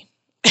me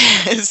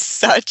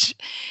such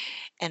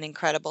an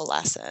incredible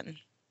lesson,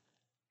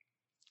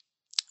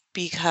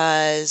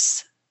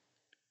 because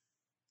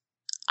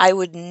I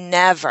would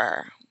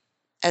never,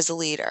 as a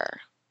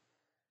leader,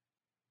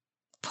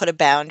 put a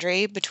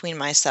boundary between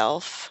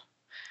myself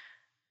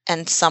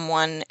and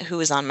someone who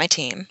is on my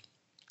team.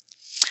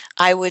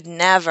 I would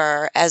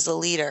never, as a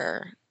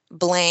leader,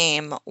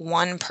 blame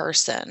one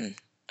person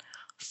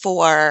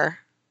for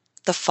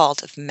the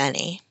fault of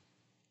many.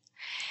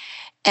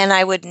 And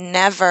I would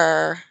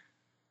never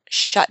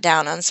shut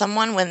down on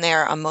someone when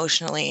they're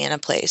emotionally in a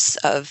place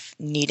of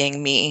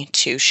needing me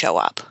to show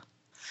up.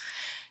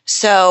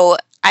 So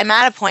I'm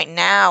at a point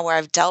now where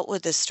I've dealt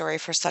with this story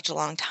for such a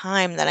long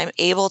time that I'm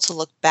able to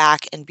look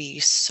back and be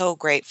so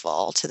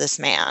grateful to this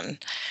man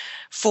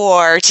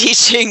for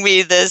teaching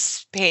me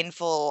this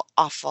painful,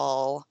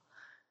 awful,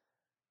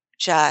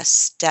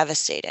 just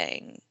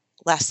devastating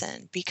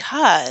lesson,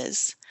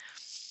 because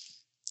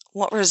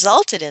what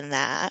resulted in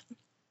that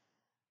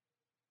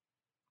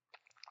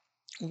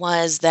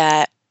was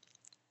that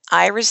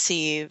I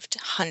received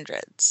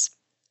hundreds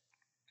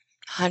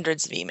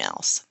of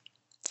emails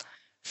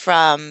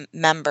from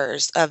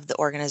members of the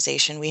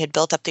organization. We had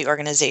built up the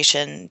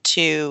organization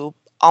to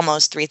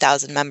almost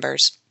 3,000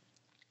 members.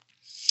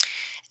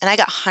 And I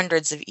got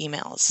hundreds of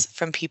emails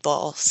from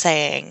people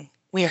saying,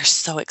 "We are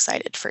so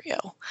excited for you.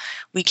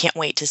 We can't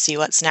wait to see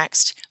what's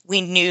next.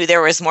 We knew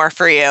there was more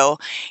for you.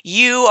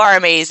 You are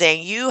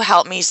amazing. You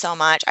helped me so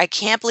much. I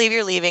can't believe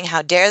you're leaving.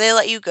 How dare they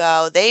let you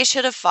go? They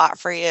should have fought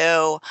for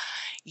you.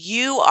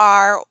 You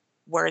are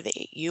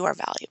worthy. You are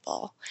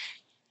valuable."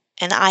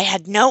 And I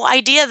had no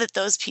idea that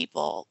those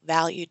people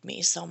valued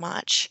me so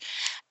much.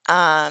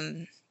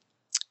 And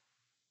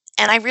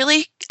I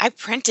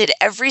printed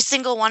every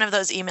single one of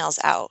those emails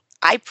out.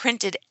 I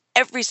printed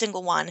every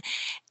single one,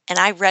 and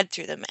I read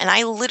through them, and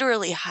I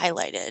literally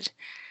highlighted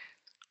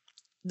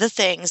the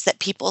things that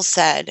people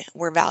said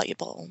were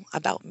valuable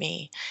about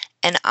me.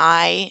 And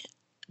I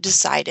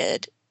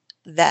decided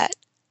that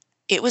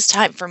it was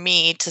time for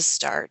me to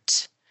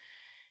start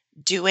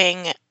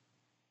doing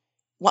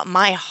what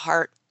my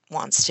heart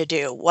wants to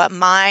do, what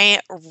my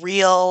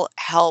real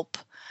help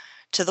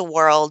to the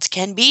world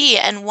can be.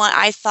 And what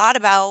I thought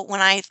about when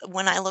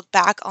I look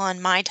back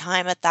on my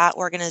time at that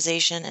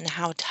organization and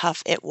how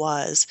tough it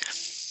was,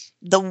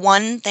 the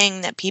one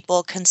thing that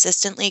people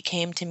consistently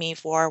came to me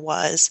for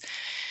was,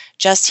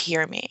 just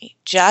hear me.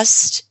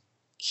 Just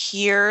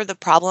hear the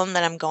problem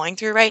that I'm going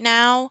through right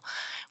now,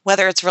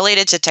 whether it's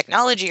related to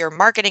technology or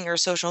marketing or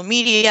social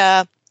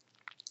media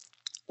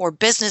or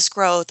business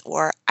growth,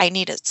 or I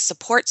need a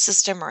support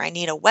system, or I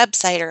need a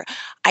website, or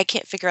I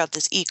can't figure out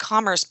this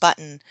e-commerce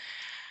button.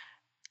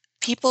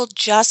 People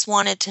just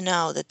wanted to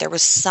know that there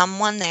was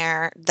someone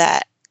there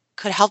that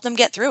could help them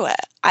get through it.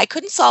 I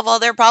couldn't solve all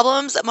their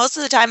problems. Most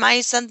of the time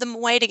I sent them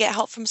away to get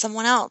help from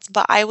someone else,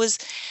 but I was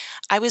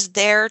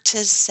there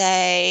to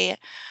say,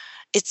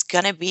 it's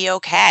going to be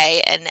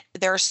okay. And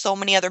there are so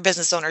many other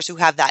business owners who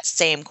have that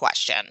same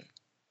question.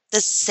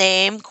 The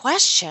same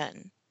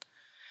question.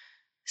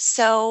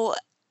 So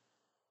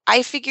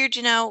I figured,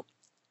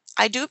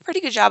 I do a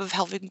pretty good job of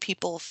helping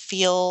people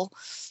feel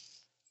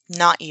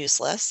not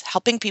useless,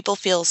 helping people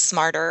feel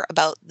smarter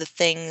about the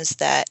things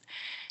that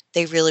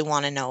they really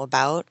want to know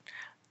about.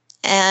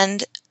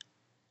 And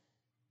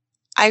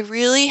I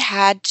really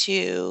had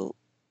to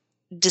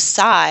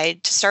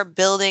decide to start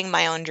building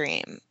my own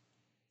dream.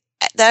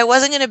 That I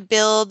wasn't going to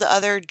build the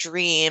other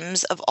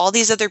dreams of all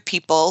these other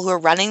people who are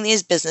running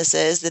these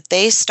businesses that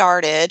they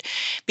started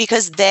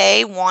because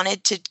they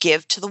wanted to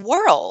give to the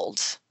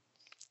world.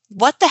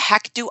 What the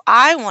heck do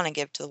I want to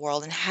give to the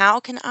world, and how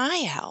can I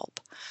help?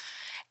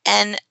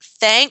 And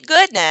thank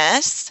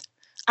goodness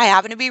I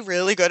happen to be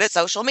really good at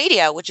social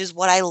media, which is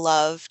what I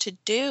love to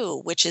do,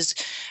 which is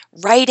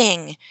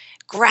writing,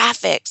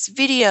 graphics,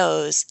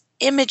 videos,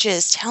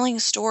 images, telling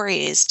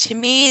stories. To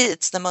me,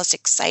 it's the most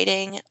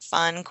exciting,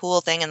 fun, cool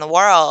thing in the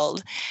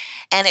world.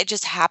 And it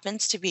just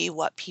happens to be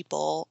what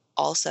people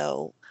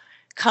also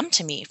come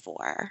to me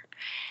for.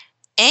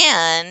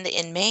 And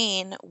in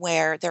Maine,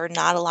 where there are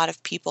not a lot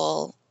of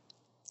people,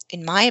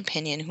 in my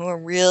opinion, who are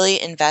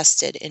really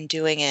invested in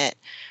doing it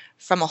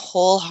from a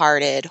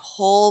wholehearted,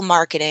 whole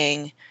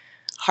marketing,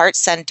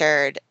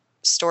 heart-centered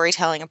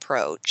storytelling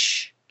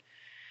approach,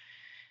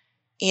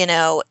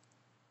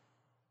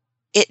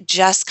 it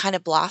just kind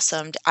of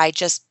blossomed. I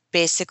just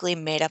basically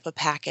made up a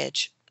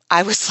package.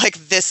 I was like,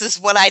 this is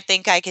what I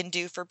think I can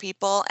do for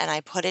people. And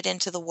I put it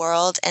into the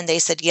world, and they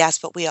said, yes,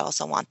 but we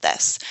also want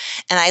this.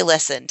 And I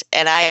listened,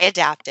 and I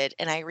adapted,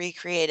 and I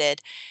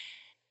recreated.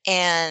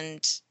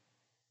 And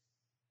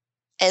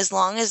as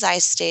long as I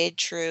stayed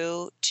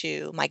true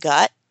to my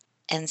gut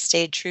and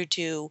stayed true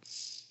to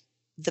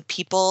the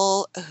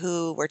people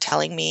who were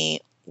telling me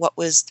what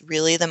was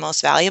really the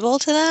most valuable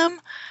to them,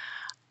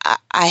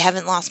 I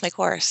haven't lost my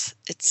course.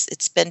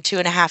 It's been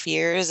 2.5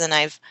 years, and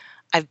I've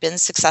been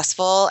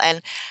successful.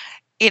 And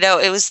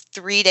it was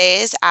 3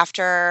 days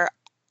after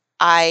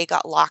I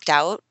got locked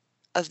out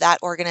of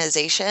that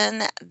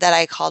organization that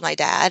I called my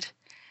dad.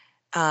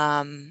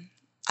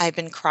 I'd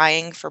been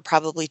crying for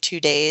probably 2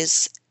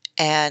 days,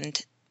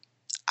 and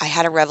I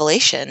had a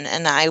revelation.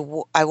 And I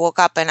woke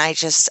up, and I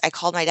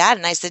called my dad,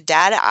 and I said,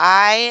 Dad,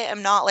 I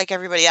am not like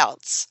everybody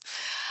else.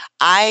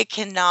 I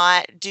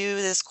cannot do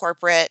this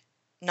corporate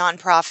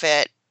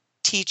nonprofit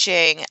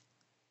teaching.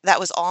 That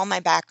was all my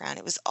background.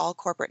 It was all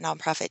corporate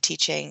nonprofit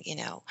teaching,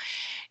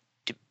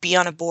 to be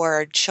on a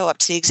board, show up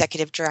to the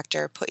executive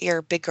director, put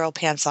your big girl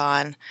pants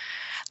on.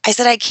 I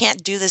said, I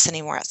can't do this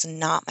anymore. It's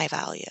not my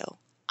value.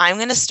 I'm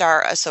going to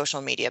start a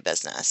social media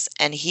business.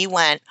 And he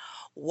went,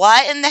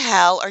 what in the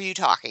hell are you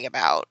talking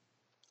about?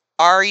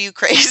 Are you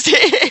crazy?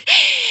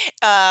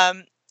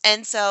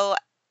 And so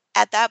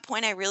at that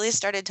point, I really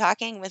started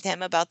talking with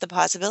him about the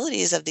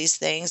possibilities of these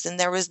things. And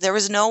there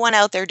was no one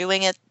out there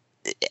doing it.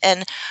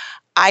 And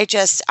I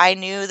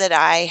knew that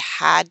I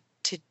had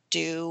to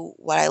do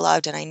what I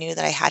loved, and I knew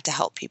that I had to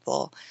help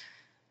people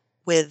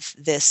with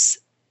this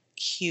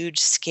huge,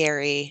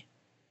 scary,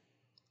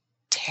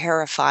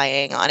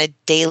 terrifying, on a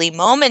daily,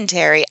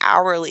 momentary,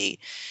 hourly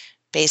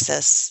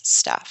basis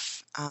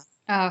stuff.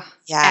 Oh,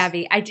 Yeah.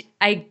 Abby,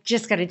 I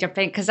just got to jump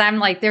in because I'm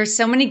like, there's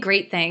so many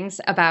great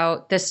things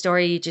about the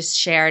story you just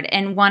shared.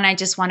 And one, I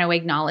just want to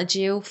acknowledge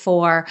you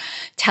for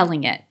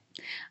telling it.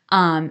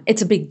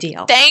 It's a big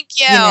deal. Thank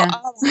you.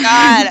 Oh my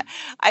God.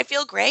 I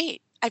feel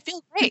great.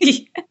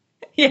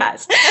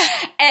 Yes.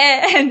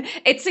 And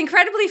it's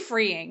incredibly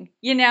freeing.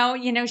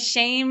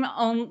 Shame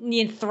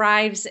only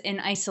thrives in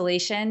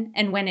isolation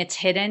and when it's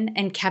hidden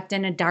and kept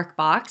in a dark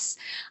box.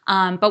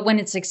 But when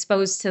it's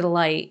exposed to the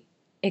light,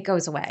 it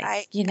goes away.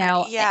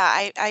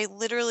 I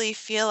literally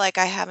feel like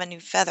I have a new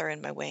feather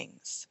in my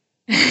wings.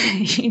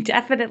 You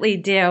definitely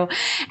do.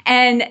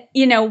 And,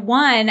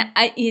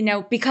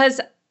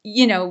 because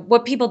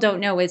what people don't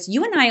know is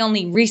you and I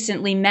only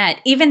recently met,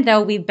 even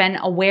though we've been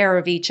aware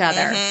of each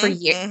other for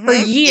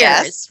years,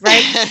 yes.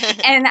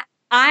 right? And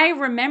I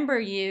remember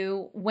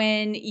you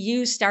when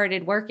you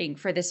started working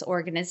for this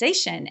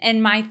organization.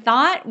 And my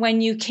thought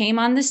when you came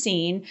on the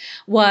scene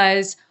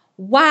was,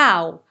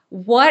 wow,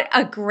 what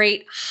a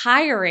great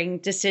hiring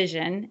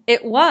decision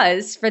it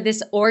was for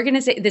this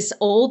organization, this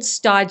old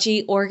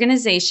stodgy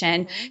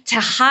organization, to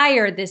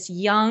hire this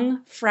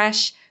young,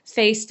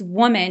 fresh-faced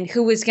woman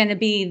who was going to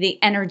be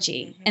the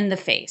energy in the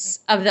face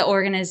of the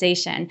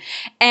organization.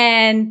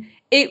 And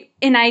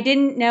I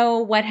didn't know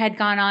what had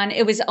gone on.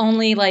 It was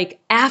only like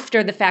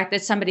after the fact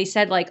that somebody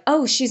said like,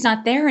 oh, she's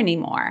not there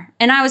anymore.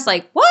 And I was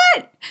like,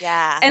 what?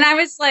 Yeah. And I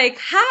was like,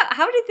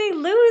 how did they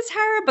lose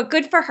her? But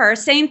good for her.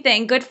 Same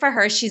thing. Good for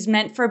her. She's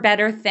meant for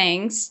better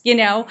things,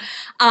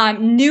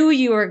 knew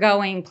you were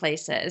going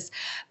places.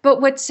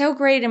 But what's so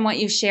great in what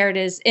you shared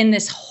is in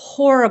this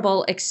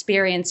horrible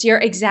experience, you're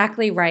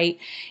exactly right.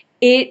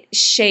 It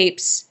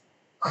shapes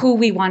who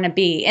we want to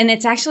be. And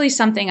it's actually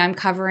something I'm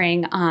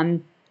covering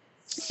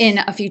in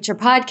a future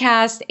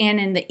podcast and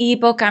in the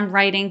ebook I'm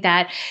writing,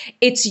 that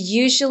it's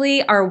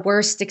usually our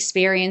worst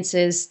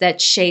experiences that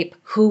shape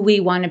who we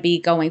want to be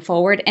going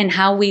forward and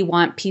how we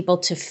want people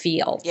to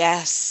feel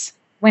Yes.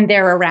 when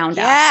they're around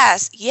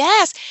us.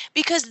 Yes.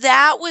 Because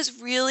that was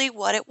really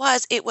what it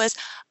was. It was,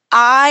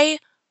 I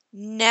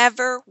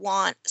never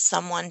want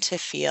someone to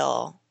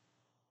feel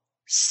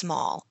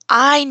small.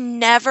 I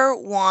never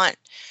want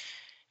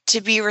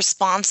to be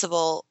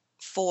responsible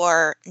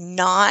for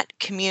not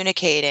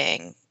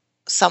communicating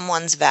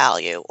someone's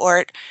value,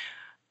 or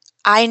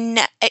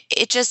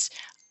it just,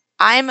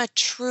 I'm a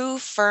true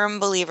firm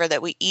believer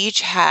that we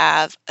each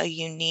have a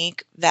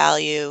unique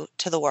value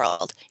to the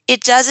world.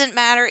 It doesn't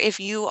matter if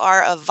you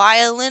are a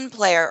violin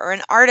player or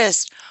an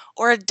artist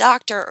or a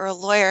doctor or a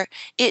lawyer.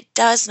 It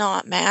does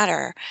not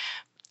matter.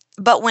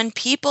 But when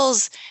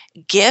people's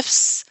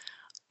gifts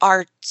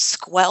are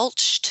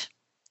squelched,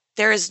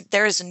 there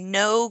is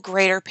no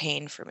greater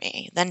pain for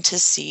me than to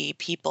see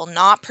people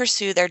not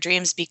pursue their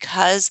dreams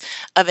because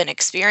of an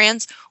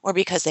experience, or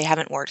because they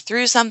haven't worked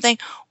through something,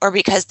 or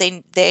because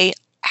they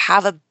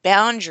have a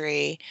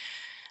boundary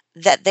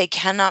that they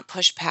cannot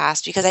push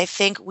past, because I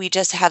think we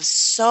just have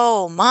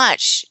so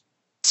much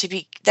to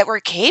be that we're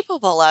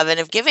capable of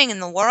and of giving in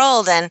the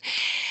world.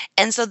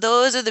 And so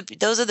those are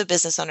the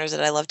business owners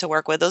that I love to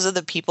work with. Those are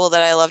the people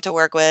that I love to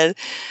work with.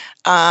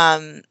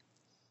 um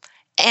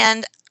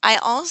and I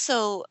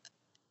also,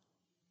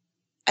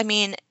 I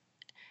mean,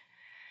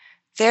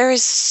 there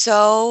is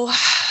so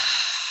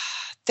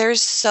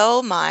there's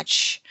so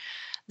much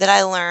that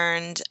I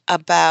learned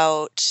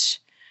about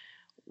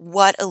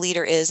what a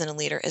leader is and a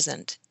leader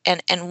isn't.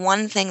 And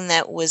one thing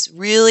that was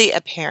really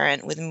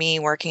apparent with me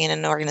working in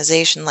an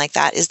organization like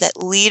that is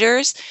that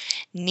leaders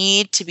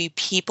need to be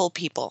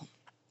people.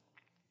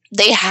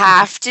 They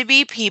have to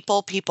be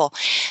people.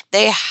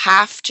 They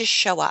have to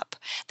show up.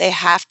 They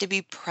have to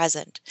be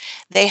present.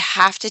 They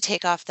have to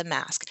take off the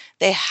mask.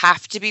 They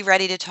have to be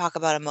ready to talk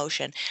about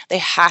emotion. They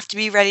have to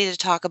be ready to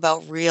talk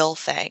about real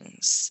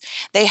things.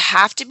 They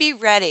have to be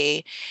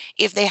ready,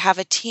 if they have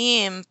a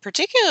team,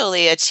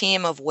 particularly a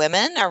team of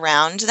women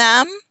around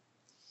them,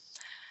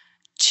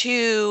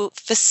 to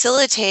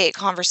facilitate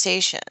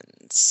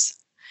conversations.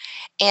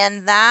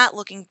 And that,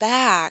 looking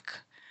back,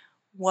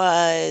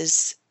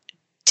 was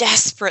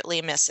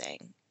desperately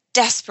missing.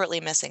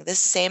 This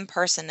same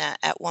person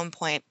at one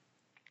point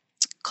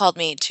called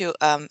me to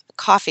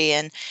coffee,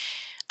 and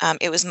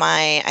it was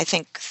my, I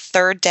think,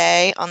 third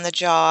day on the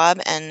job,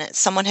 and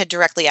someone had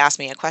directly asked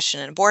me a question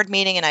in a board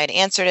meeting, and I had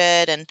answered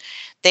it, and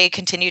they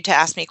continued to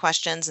ask me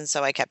questions, and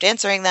so I kept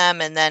answering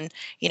them, and then,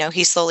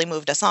 he slowly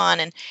moved us on,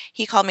 and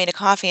he called me to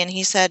coffee, and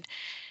he said,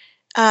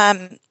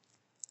 um,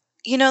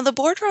 the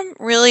boardroom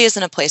really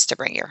isn't a place to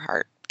bring your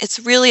heart. It's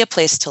really a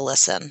place to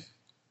listen.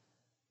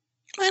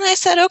 And I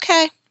said,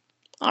 okay,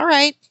 all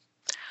right,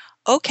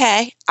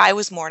 okay. I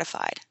was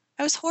mortified.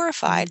 I was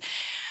horrified.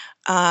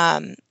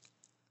 Um,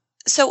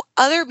 so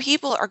other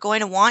people are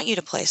going to want you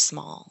to play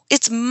small.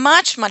 It's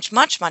much, much,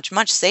 much, much,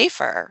 much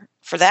safer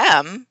for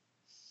them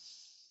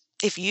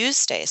if you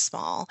stay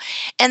small.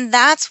 And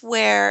that's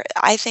where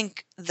I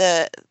think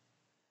the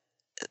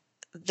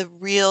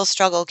real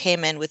struggle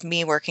came in with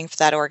me working for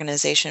that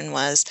organization.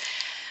 Was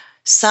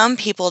some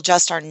people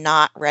just are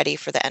not ready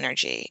for the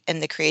energy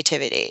and the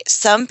creativity.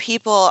 Some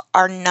people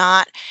are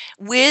not.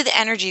 With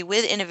energy,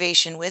 with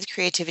innovation, with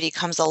creativity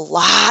comes a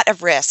lot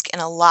of risk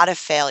and a lot of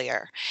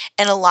failure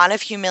and a lot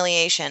of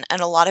humiliation and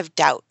a lot of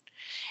doubt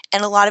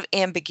and a lot of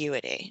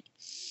ambiguity.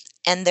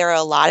 And there are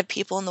a lot of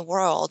people in the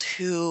world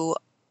who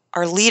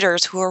are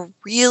leaders who are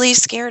really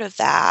scared of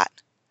that.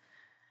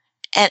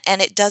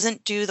 And it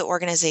doesn't do the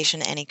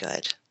organization any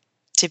good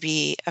to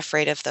be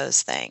afraid of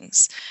those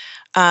things.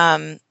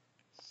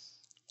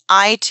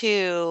 I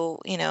too,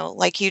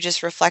 like you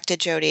just reflected,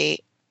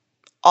 Jody,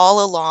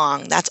 all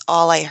along, that's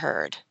all I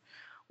heard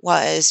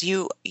was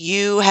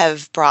you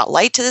have brought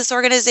light to this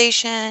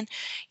organization.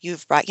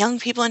 You've brought young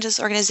people into this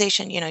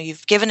organization.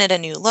 You've given it a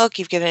new look.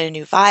 You've given it a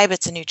new vibe.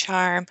 It's a new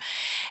charm.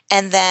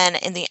 And then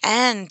in the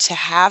end, to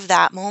have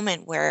that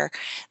moment where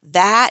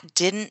that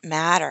didn't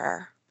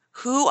matter.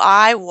 Who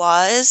I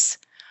was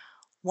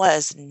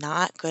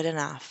not good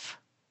enough.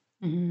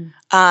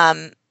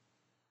 Mm-hmm.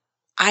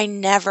 I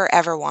never,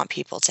 ever want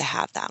people to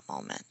have that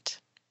moment.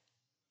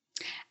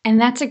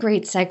 And that's a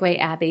great segue,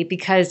 Abby,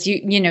 because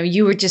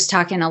you were just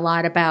talking a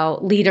lot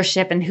about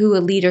leadership and who a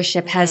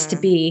leadership has to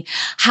be.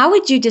 How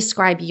would you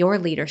describe your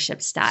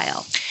leadership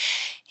style?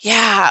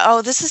 Yeah.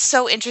 Oh, this is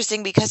so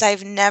interesting because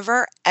I've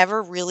never,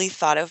 ever really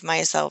thought of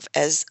myself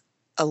as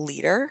a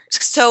leader.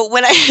 So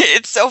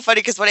it's so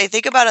funny because when I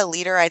think about a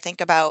leader, I think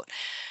about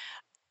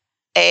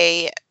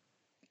a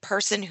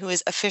person who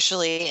is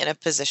officially in a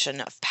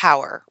position of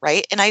power,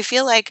 right? And I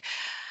feel like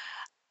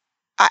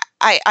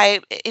I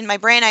in my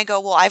brain I go,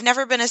 well, I've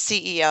never been a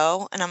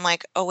CEO, and I'm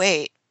like, oh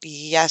wait,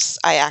 yes,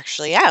 I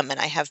actually am, and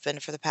I have been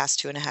for the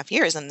past 2.5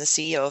 years. I'm the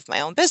CEO of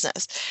my own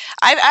business.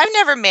 I've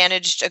never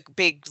managed a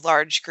big,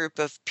 large group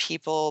of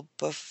people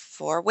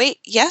before. Wait,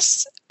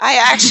 yes, I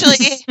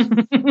actually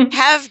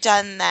have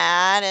done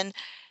that, and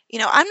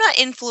I'm not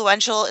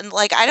influential and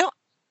like I don't.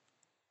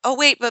 Oh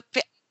wait, but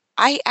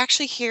I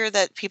actually hear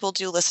that people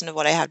do listen to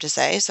what I have to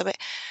say.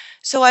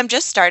 So I'm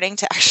just starting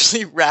to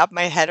actually wrap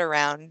my head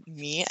around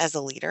me as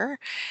a leader.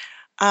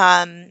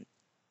 Um,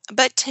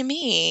 but to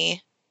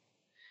me,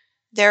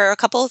 there are a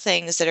couple of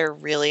things that are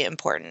really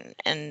important,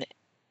 and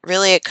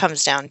really it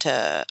comes down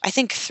to, I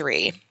think,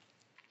 three.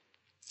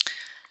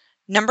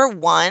 Number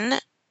one,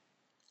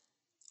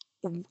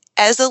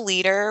 as a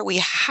leader, we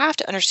have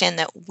to understand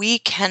that we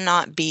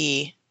cannot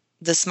be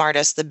the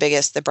smartest, the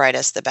biggest, the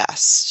brightest, the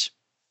best.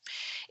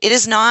 It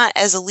is not,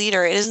 as a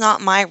leader, it is not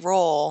my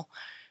role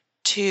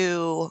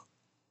to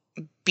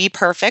be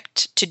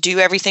perfect, to do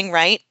everything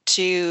right,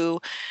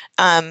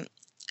 um,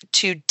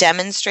 to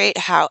demonstrate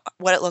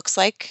what it looks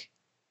like,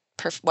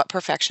 what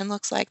perfection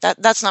looks like.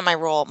 That's not my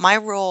role. My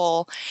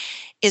role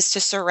is to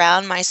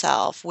surround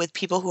myself with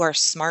people who are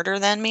smarter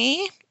than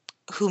me,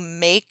 who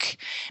make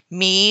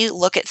me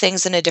look at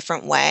things in a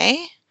different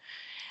way,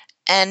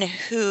 and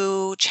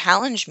who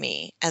challenge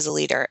me as a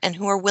leader, and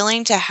who are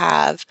willing to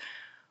have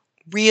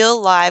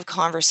real live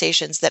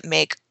conversations that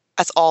make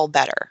us all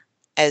better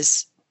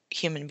as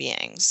human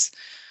beings.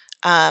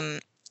 Um,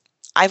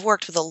 I've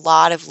worked with a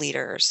lot of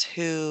leaders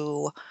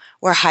who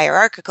were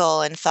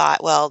hierarchical and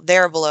thought, well,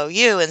 they're below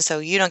you, and so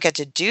you don't get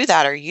to do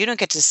that, or you don't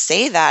get to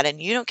say that,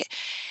 and you don't get.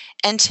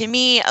 And to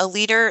me, a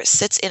leader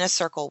sits in a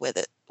circle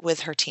with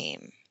her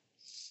team,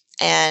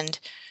 and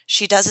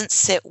she doesn't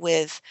sit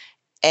with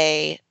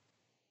a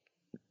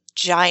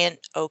giant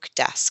oak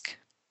desk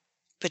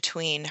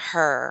between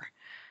her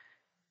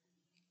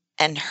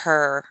and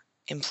her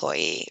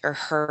employee or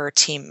her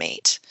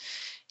teammate.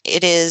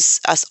 It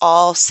is us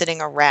all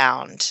sitting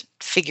around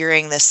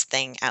figuring this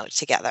thing out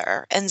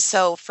together. And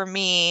so for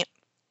me,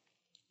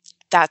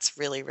 that's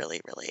really,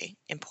 really, really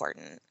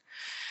important.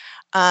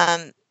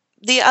 Um,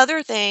 the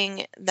other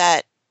thing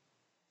that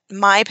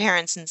my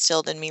parents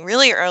instilled in me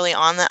really early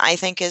on that I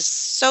think is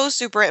so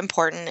super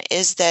important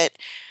is that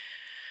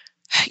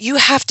you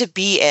have to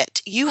be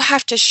it. You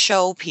have to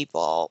show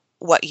people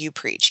what you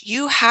preach.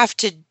 You have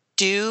to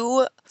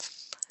do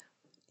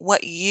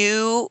what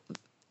you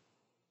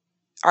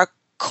are,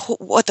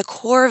 what the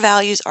core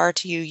values are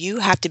to you. You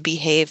have to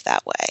behave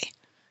that way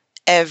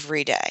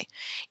every day.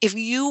 If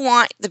you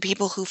want the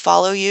people who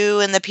follow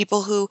you and the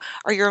people who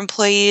are your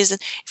employees,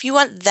 and if you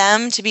want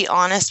them to be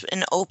honest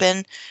and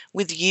open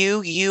with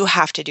you, you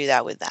have to do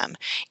that with them.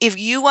 If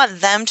you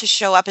want them to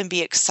show up and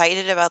be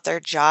excited about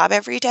their job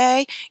every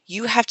day,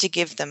 you have to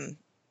give them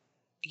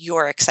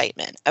your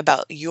excitement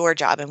about your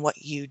job and what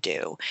you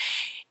do.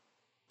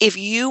 If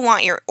you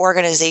want your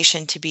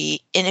organization to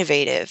be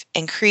innovative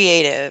and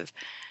creative,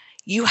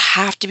 you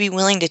have to be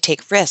willing to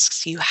take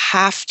risks. You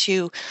have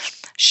to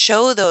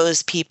show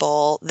those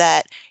people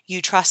that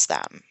you trust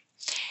them.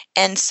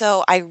 And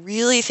so I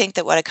really think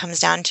that what it comes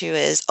down to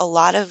is a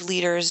lot of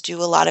leaders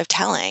do a lot of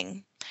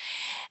telling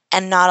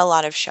and not a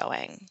lot of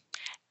showing.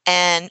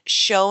 And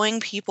showing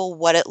people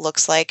what it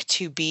looks like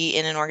to be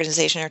in an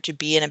organization or to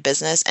be in a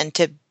business and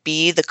to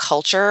be the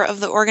culture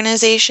of the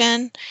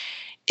organization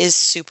is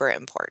super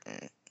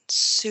important.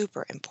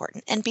 Super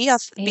important. And Yeah.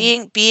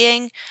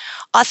 being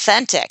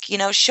authentic,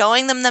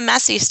 showing them the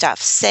messy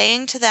stuff,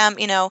 saying to them,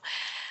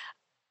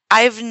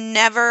 I've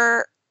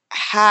never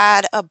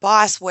had a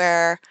boss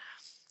where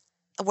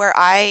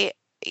I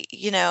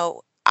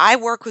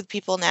work with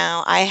people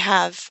now. I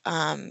have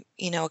a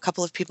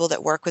couple of people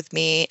that work with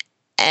me,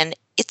 and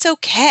it's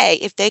okay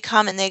if they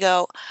come and they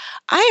go,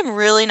 I am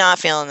really not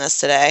feeling this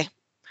today.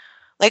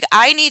 Like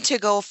I need to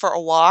go for a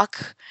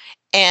walk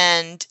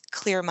and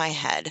clear my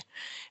head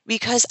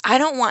because I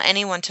don't want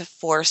anyone to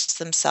force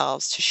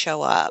themselves to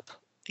show up.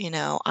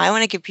 I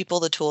want to give people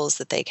the tools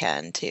that they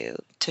can to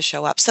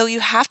show up. So you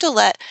have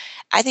to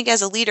I think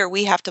as a leader,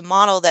 we have to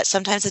model that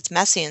sometimes it's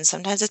messy and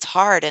sometimes it's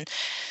hard and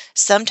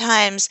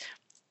sometimes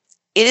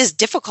it is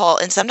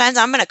difficult and sometimes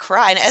I'm going to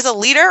cry. And as a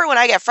leader, when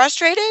I get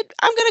frustrated,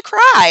 I'm going to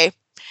cry.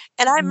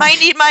 And I might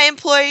need my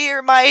employee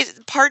or my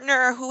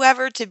partner or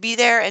whoever to be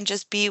there and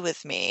just be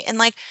with me. And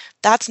like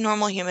that's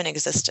normal human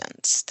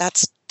existence.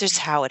 That's just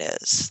how it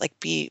is. Like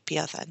be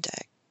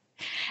authentic.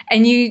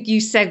 And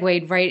you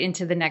segued right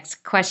into the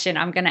next question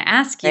I'm going to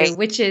ask you, Right?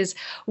 which is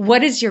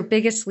what is your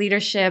biggest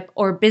leadership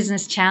or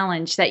business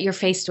challenge that you're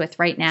faced with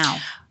right now?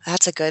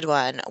 That's a good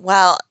one.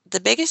 Well, the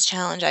biggest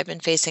challenge I've been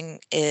facing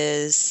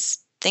is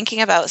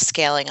thinking about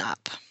scaling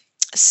up.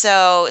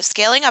 So,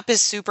 scaling up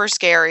is super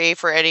scary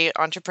for any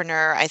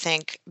entrepreneur, I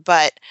think,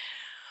 but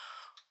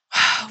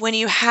when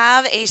you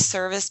have a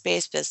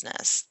service-based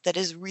business that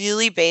is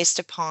really based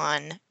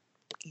upon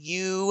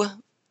you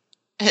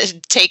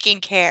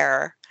taking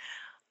care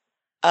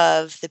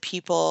of the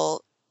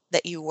people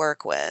that you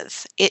work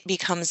with, it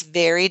becomes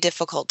very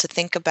difficult to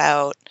think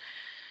about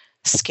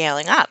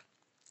scaling up.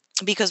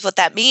 Because what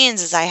that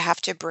means is I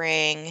have to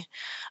bring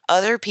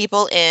other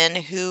people in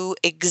who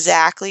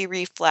exactly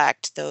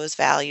reflect those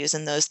values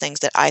and those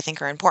things that I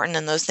think are important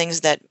and those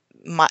things that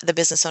the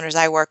business owners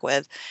I work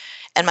with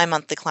and my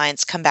monthly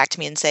clients come back to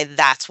me and say,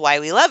 that's why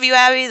we love you,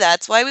 Abby.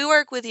 That's why we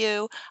work with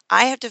you.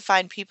 I have to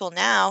find people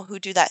now who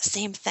do that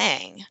same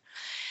thing.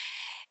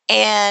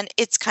 And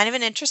it's kind of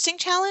an interesting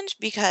challenge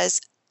because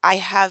I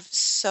have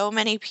so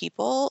many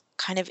people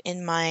kind of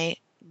in my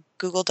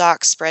Google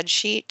Docs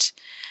spreadsheet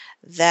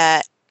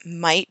that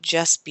might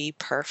just be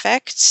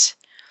perfect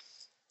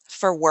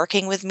for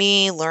working with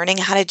me, learning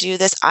how to do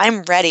this.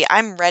 I'm ready.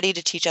 I'm ready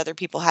to teach other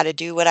people how to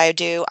do what I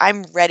do.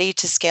 I'm ready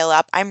to scale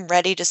up. I'm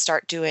ready to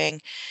start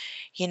doing,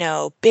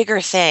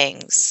 bigger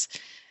things.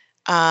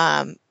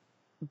 Um,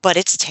 but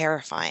it's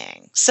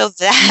terrifying. So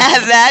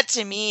that that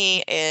to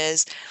me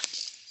is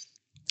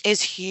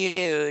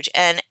huge.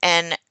 And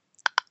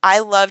I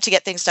love to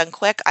get things done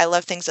quick. I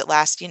love things that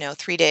last,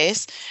 3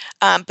 days.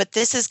 But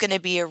this is going to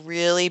be a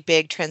really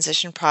big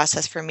transition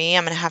process for me.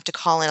 I'm going to have to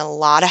call in a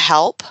lot of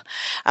help.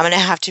 I'm going to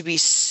have to be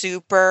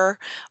super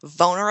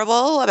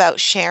vulnerable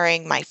about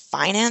sharing my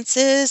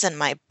finances and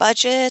my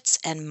budgets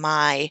and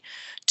my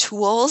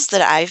tools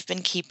that I've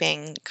been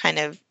keeping kind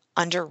of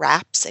under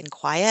wraps and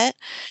quiet.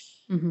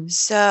 Mhm.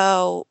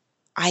 So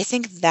I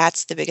think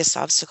that's the biggest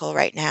obstacle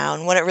right now.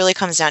 And what it really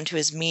comes down to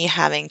is me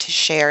having to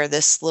share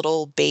this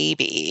little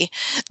baby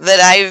that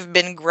I've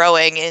been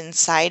growing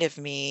inside of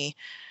me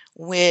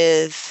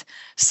with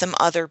some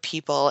other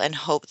people and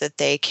hope that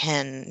they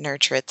can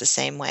nurture it the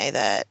same way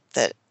that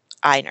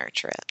I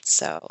nurture it.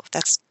 So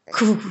that's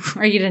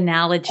Great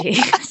analogy.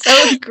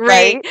 So right.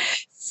 great.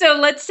 So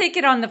let's take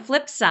it on the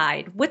flip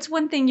side. What's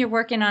one thing you're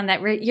working on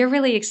that you're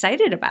really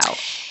excited about?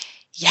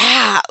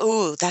 Yeah.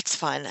 Ooh, that's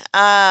fun.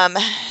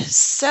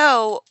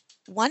 So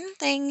one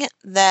thing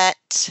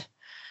that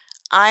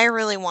I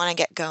really want to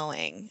get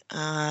going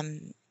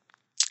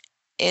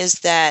is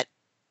that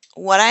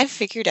what I've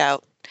figured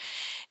out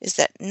is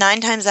that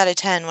 9 times out of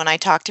 10, when I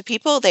talk to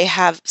people, they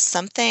have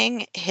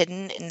something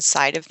hidden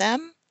inside of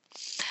them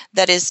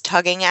that is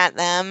tugging at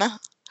them,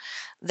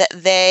 that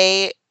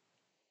they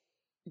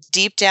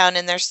deep down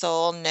in their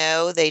soul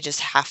know they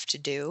just have to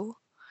do,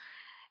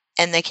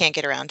 and they can't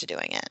get around to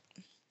doing it.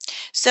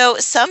 So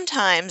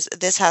sometimes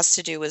this has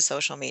to do with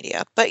social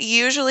media, but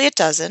usually it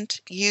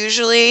doesn't.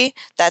 Usually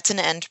that's an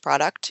end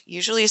product.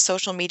 Usually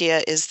social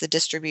media is the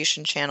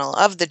distribution channel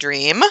of the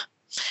dream.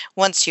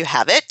 Once you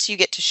have it, you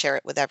get to share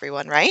it with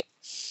everyone, right?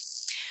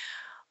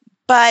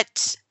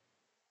 But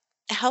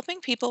helping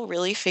people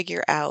really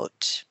figure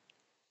out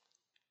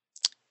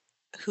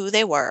who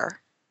they were,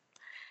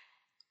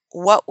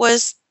 what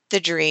was the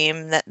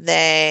dream that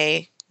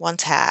they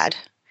once had,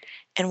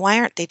 and why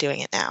aren't they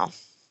doing it now?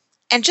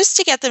 And just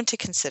to get them to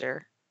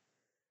consider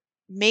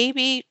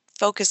maybe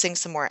focusing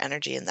some more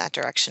energy in that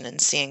direction and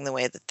seeing the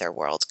way that their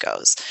world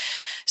goes.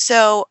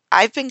 So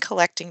I've been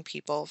collecting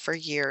people for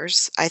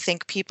years. I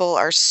think people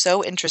are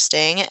so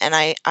interesting, and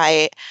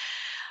I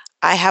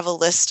have a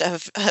list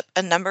of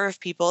a number of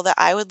people that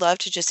I would love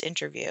to just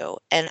interview.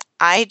 And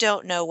I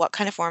don't know what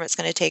kind of form it's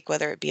going to take,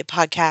 whether it be a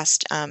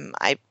podcast.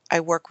 I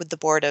work with the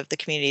board of the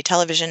community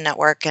television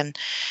network, and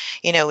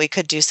we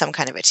could do some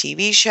kind of a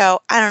TV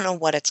show. I don't know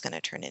what it's going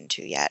to turn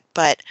into yet,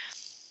 but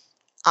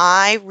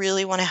I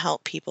really want to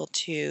help people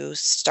to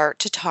start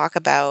to talk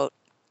about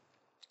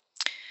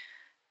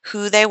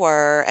who they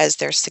were as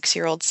their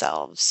 6-year-old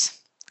selves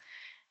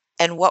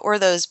and what were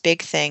those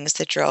big things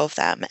that drove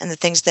them and the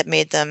things that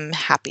made them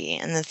happy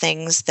and the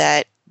things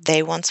that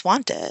they once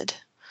wanted.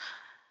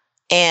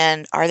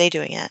 And are they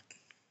doing it?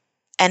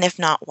 And if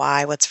not,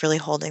 why? What's really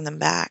holding them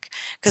back?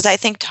 Because I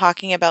think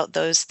talking about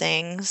those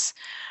things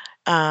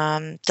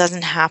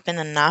doesn't happen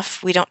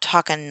enough. We don't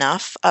talk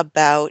enough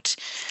about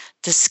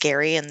the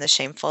scary and the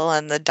shameful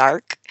and the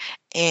dark.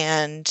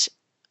 And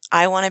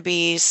I want to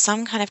be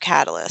some kind of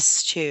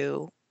catalyst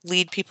to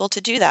lead people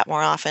to do that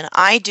more often.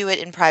 I do it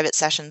in private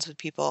sessions with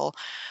people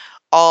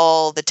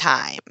all the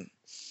time,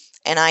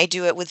 and I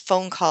do it with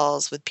phone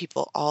calls with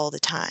people all the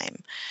time.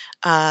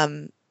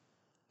 Um,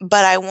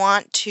 but I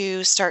want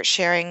to start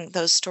sharing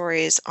those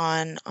stories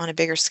on a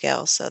bigger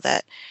scale so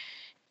that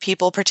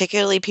people,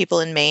 particularly people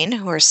in Maine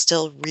who are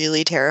still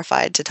really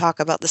terrified to talk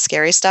about the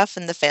scary stuff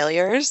and the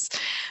failures,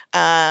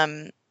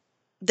 um,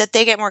 that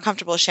they get more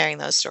comfortable sharing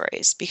those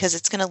stories because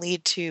it's going to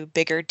lead to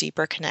bigger,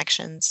 deeper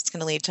connections. It's going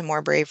to lead to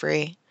more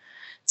bravery.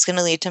 It's going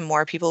to lead to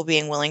more people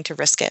being willing to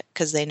risk it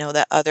because they know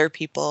that other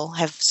people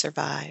have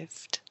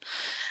survived.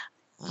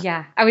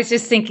 Yeah, I was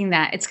just thinking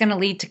that it's going to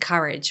lead to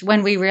courage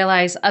when we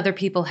realize other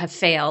people have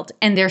failed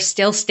and they're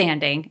still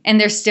standing and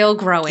they're still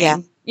Yeah,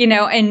 growing,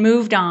 and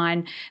moved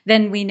on.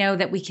 Then we know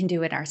that we can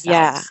do it yeah,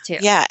 ourselves too.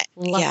 yeah,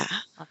 Love, yeah,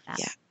 love that.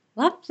 yeah.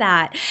 Love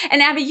that.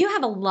 And Abby, you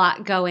have a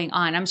lot going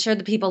on. I'm sure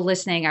the people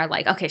listening are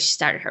like, okay, she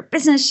started her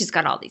business. She's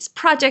got all these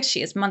projects.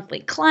 She has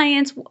monthly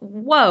clients.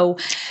 Whoa.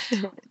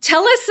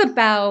 Tell us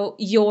about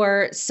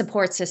your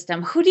support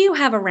system. Who do you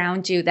have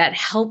around you that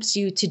helps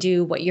you to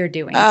do what you're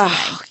doing today?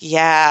 Oh,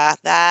 yeah,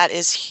 that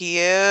is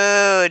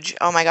huge.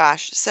 Oh my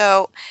gosh.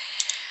 So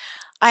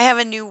I have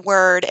a new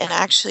word, and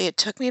actually, it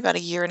took me about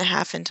a year and a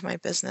half into my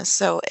business.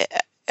 So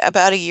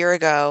about a year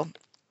ago,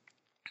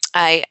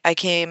 I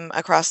came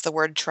across the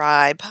word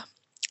tribe,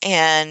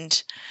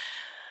 and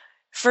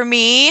For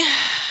me,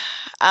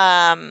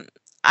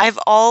 I've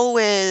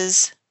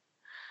always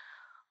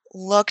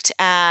looked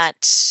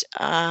at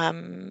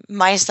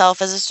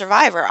myself as a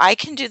survivor. I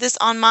can do this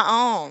on my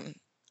own.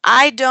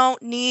 I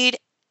don't need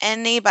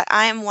anybody.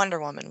 I am Wonder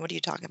Woman. What are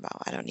you talking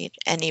about? I don't need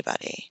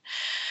anybody.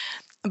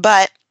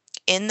 But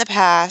in the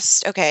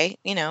past, okay,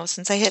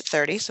 since I hit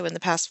 30, so in the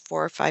past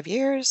 4 or 5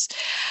 years,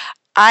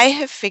 I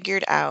have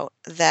figured out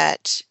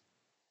that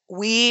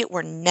we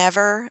were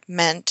never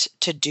meant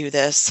to do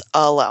this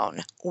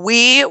alone.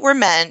 We were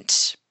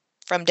meant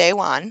from day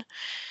one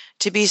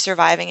to be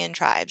surviving in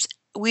tribes.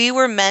 We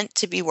were meant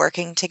to be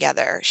working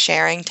together,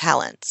 sharing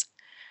talents.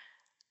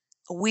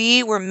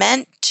 We were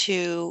meant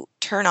to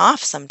turn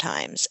off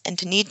sometimes and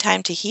to need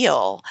time to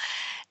heal.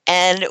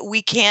 And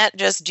we can't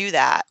just do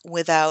that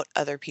without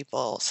other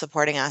people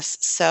supporting us.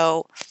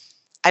 So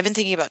I've been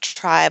thinking about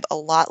tribe a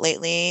lot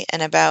lately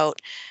and about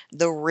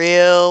the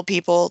real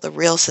people, the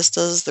real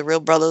sisters, the real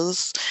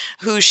brothers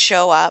who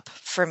show up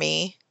for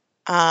me.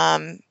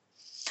 Um,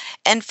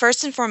 and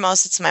first and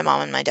foremost, it's my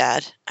mom and my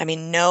dad. I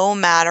mean, no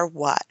matter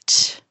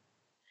what,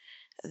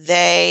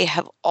 they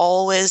have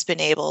always been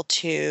able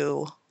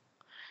to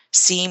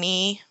see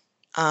me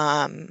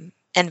and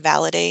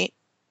validate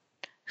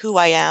who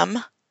I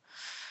am,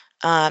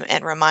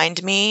 and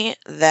remind me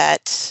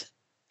that,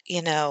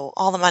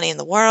 all the money in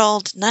the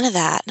world, none of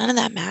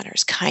that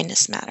matters.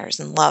 Kindness matters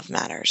and love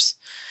matters.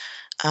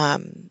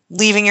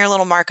 Leaving your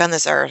little mark on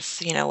this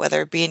earth,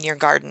 whether it be in your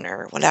garden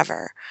or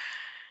whatever,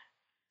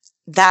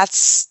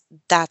 that's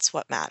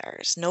what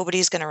matters.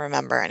 Nobody's going to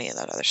remember any of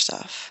that other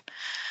stuff.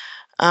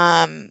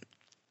 Um,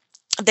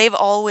 they've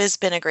always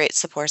been a great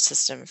support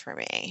system for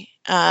me.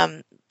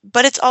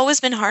 But it's always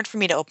been hard for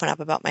me to open up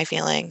about my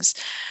feelings.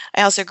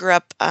 I also grew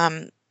up,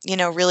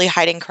 really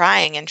hiding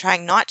crying and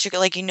trying not to,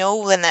 like,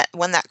 when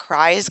that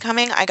cry is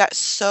coming, I got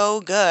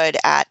so good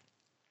at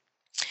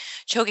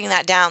choking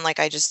that down like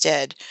I just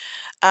did.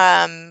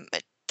 Um,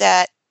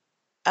 that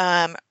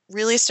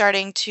really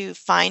starting to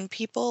find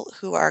people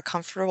who are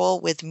comfortable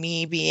with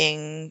me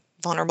being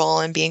vulnerable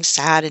and being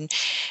sad and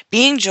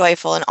being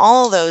joyful, and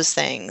all of those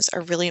things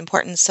are really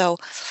important. So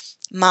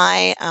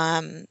my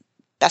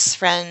best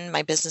friend,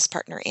 my business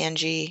partner,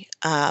 Angie,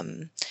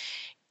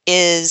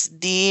 is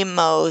the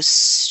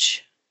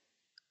most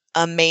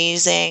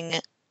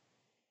amazing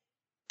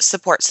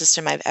support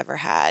system I've ever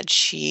had.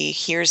 She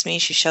hears me,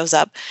 she shows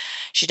up.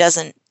 She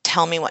doesn't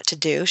tell me what to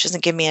do. She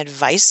doesn't give me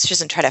advice. She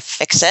doesn't try to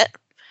fix it.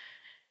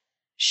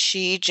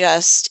 She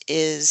just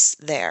is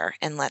there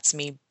and lets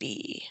me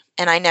be.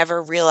 And I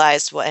never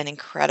realized what an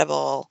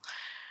incredible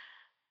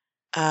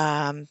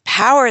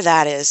power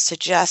that is, to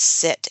just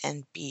sit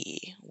and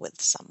be with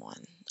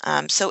someone.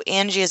 So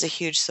Angie is a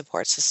huge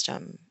support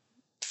system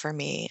for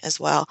me as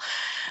well.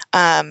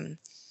 Um,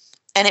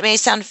 and it may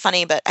sound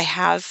funny, but I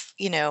have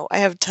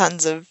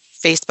tons of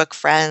Facebook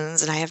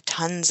friends and I have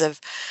tons of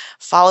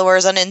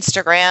followers on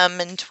Instagram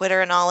and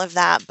Twitter and all of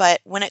that. But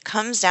when it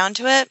comes down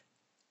to it,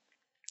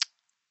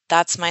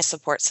 that's my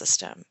support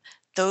system.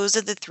 Those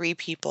are the three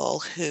people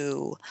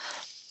who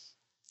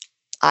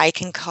I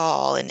can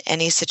call in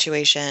any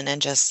situation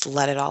and just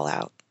let it all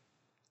out.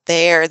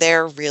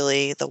 They're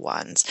really the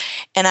ones.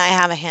 And I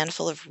have a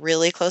handful of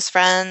really close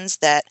friends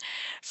that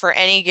for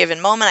any given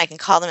moment I can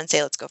call them and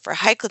say, let's go for a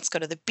hike, let's go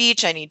to the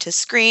beach, I need to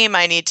scream,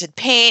 I need to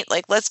paint,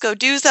 like let's go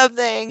do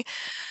something.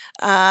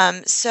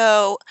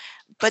 So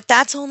but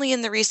that's only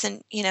in the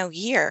recent,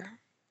 year.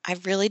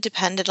 I've really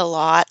depended a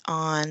lot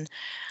on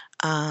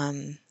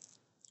um,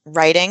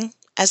 writing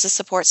as a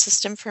support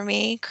system for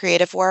me,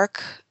 creative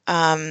work,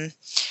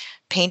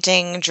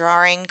 painting,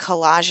 drawing,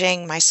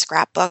 collaging, my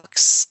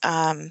scrapbooks.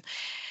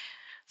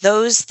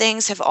 Those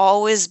things have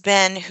always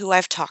been who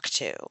I've talked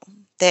to.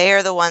 They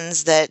are the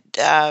ones that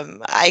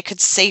I could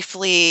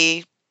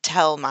safely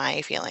tell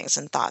my feelings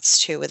and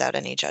thoughts to without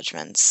any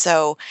judgment.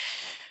 So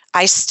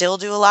I still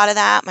do a lot of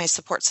that. My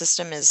support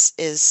system is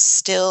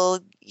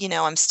still,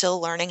 I'm still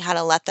learning how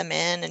to let them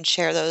in and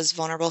share those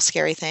vulnerable,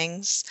 scary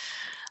things.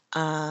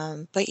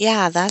 But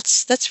yeah,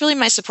 that's really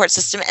my support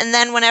system. And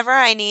then whenever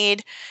I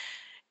need,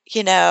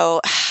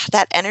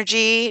 that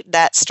energy,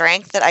 that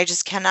strength that I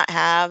just cannot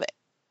have,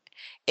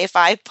 if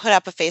I put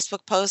up a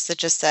Facebook post that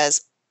just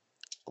says,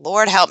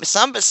 Lord help me,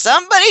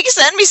 somebody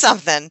send me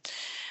something,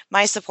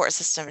 my support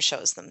system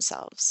shows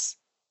themselves.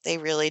 They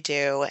really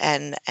do.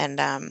 And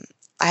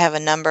I have a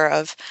number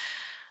of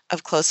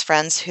close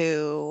friends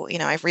who,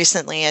 I've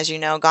recently, as you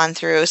know, gone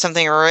through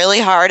something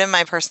really hard in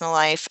my personal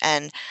life,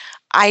 and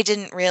I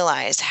didn't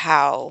realize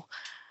how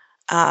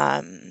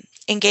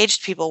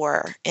engaged people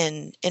were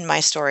in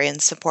my story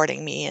and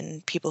supporting me,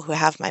 and people who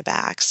have my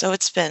back. So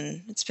it's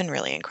been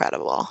really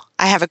incredible.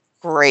 I have a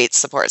great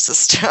support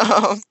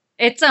system.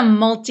 It's a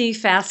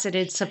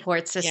multifaceted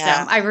support system.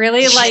 Yeah. I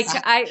really like,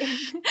 Yeah.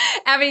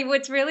 I mean,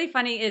 what's really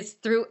funny is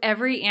through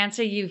every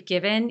answer you've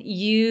given,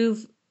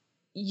 you've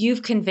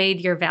you've conveyed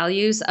your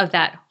values of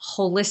that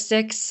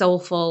holistic,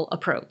 soulful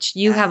approach.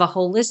 You Yeah. have a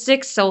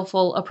holistic,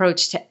 soulful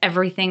approach to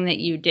everything that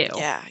you do.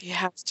 Yeah, you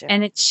have to.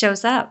 And it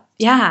shows up.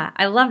 Yeah,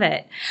 I love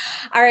it.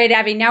 All right,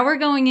 Abby, now we're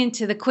going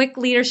into the quick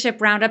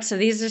leadership roundup. So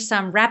these are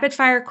some rapid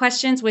fire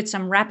questions with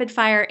some rapid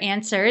fire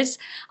answers.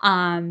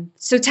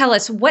 So tell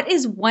us, what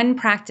is one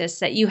practice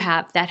that you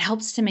have that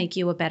helps to make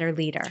you a better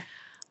leader?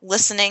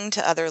 Listening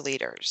to other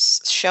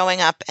leaders,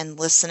 showing up and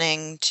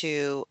listening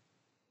to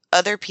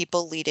other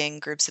people leading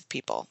groups of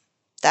people.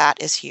 That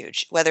is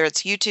huge. Whether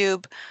it's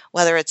YouTube,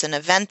 whether it's an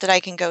event that I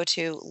can go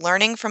to,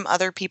 learning from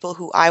other people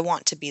who I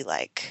want to be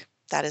like.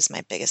 That is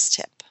my biggest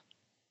tip.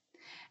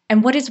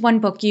 And what is one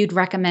book you'd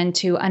recommend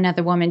to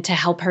another woman to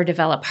help her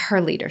develop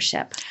her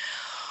leadership?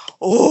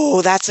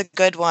 Oh, that's a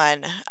good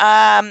one.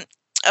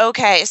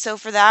 Okay, so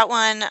for that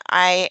one,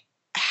 I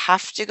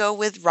have to go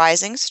with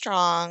Rising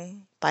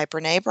Strong by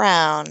Brene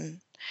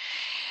Brown.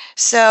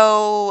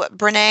 So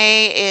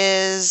Brene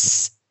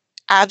is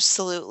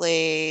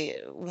absolutely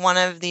one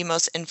of the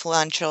most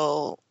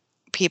influential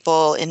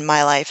people in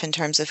my life in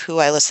terms of who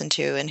I listen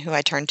to and who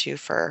I turn to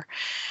for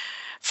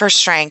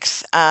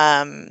strength.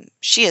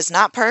 She is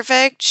not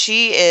perfect.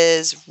 She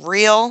is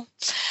real.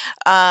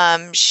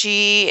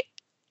 She,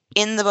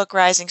 in the book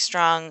Rising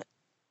Strong,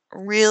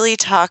 really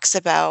talks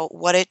about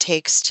what it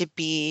takes to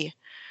be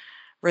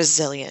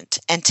resilient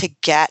and to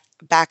get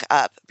back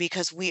up,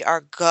 because we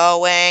are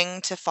going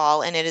to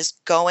fall and it is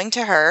going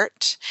to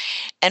hurt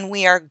and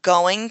we are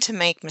going to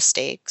make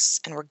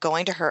mistakes and we're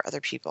going to hurt other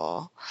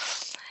people.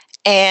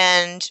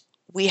 And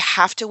we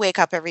have to wake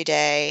up every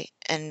day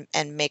and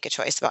make a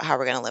choice about how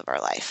we're going to live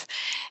our life.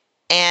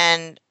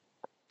 And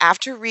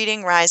after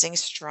reading Rising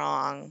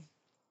Strong,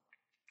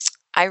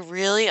 I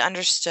really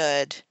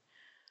understood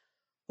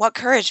what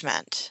courage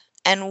meant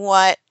and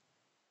what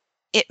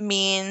it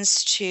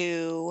means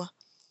to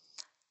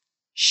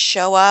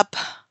show up,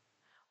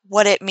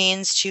 what it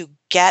means to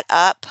get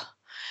up,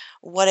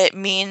 what it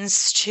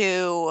means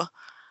to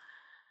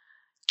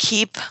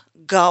keep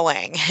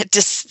going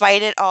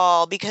despite it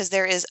all, because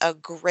there is a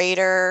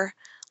greater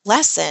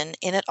lesson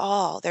in it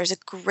all. There's a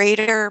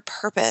greater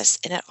purpose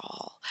in it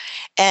all.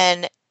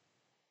 And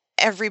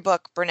every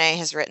book Brene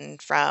has written,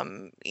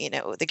 from,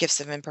 The Gifts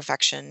of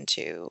Imperfection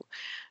to,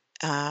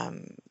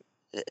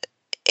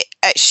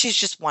 she's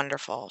just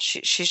wonderful.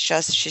 She's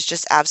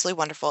just absolutely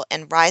wonderful.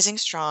 And Rising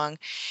Strong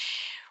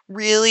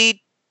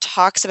really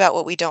talks about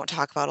what we don't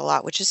talk about a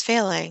lot, which is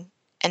failing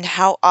and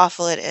how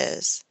awful it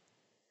is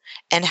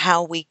and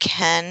how we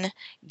can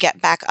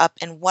get back up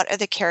and what are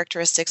the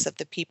characteristics of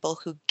the people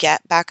who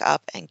get back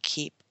up and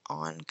keep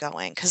on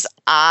going. Because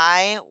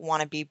I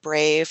want to be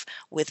brave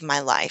with my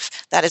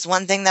life. That is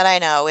one thing that I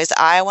know, is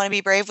I want to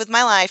be brave with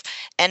my life.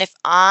 And if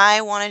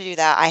I want to do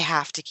that, I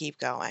have to keep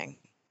going.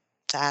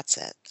 That's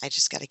it. I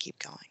just got to keep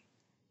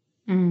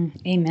going.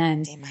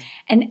 Amen. Amen.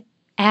 And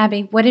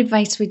Abby, what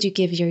advice would you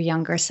give your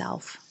younger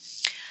self?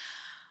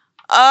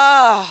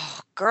 Oh,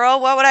 girl,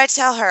 what would I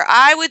tell her?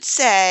 I would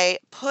say,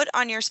 put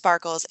on your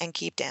sparkles and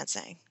keep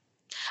dancing.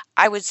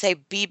 I would say,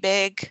 be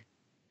big,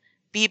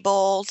 be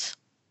bold.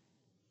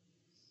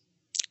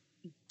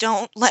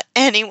 Don't let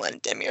anyone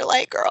dim your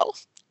light, girl.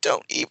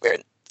 Don't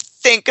even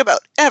think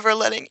about ever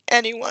letting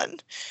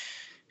anyone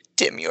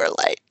dim your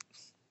light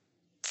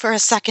for a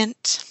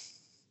second.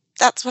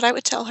 That's what I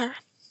would tell her.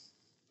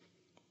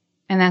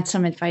 And that's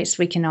some advice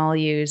we can all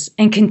use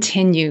and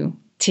continue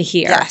to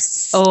hear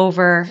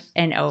over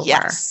and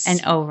over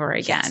and over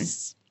again.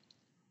 Yes.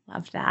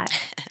 Love that.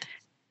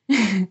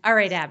 All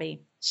right, Abby,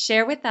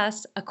 share with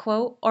us a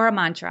quote or a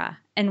mantra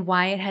and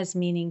why it has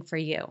meaning for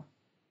you.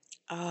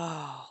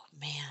 Oh,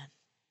 man.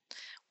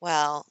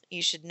 Well,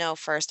 you should know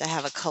first I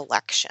have a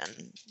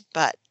collection,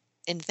 but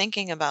in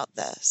thinking about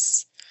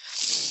this,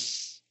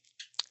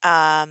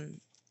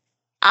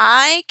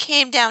 I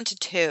came down to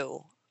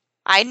 2.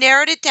 I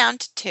narrowed it down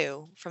to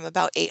 2 from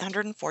about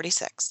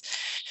 846.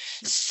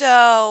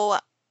 So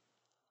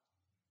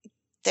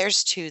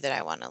there's 2 that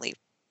I want to leave.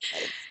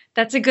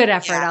 That's a good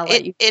effort. Yeah, I'll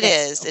let you. It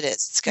is.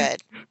 It's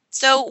good.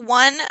 So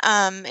one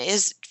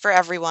is for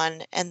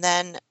everyone, and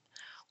then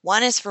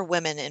one is for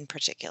women in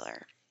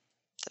particular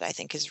that I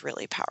think is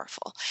really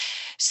powerful.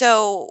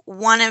 So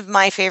one of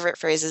my favorite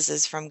phrases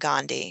is from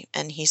Gandhi,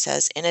 and he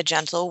says, "In a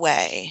gentle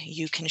way,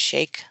 you can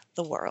shake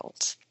the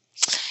world."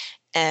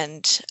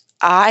 And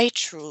I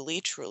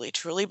truly, truly,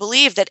 truly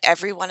believe that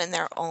everyone in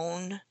their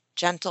own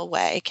gentle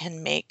way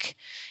can make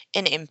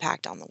an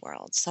impact on the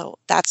world. So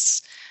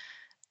that's,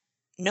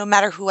 no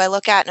matter who I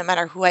look at, no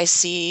matter who I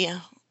see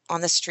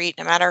on the street,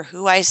 no matter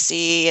who I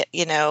see,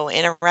 in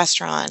a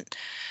restaurant,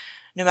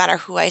 no matter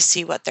who I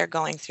see what they're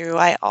going through,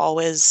 I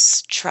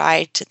always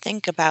try to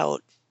think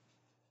about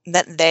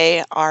that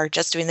they are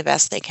just doing the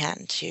best they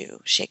can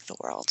to shake the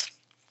world.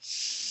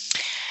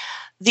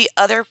 The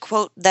other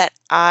quote that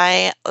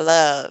I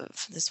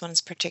love, this one's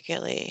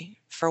particularly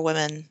for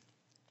women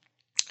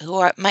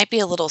who might be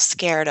a little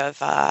scared of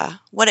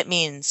what it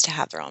means to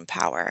have their own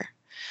power.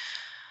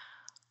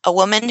 "A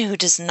woman who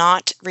does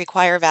not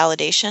require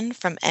validation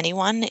from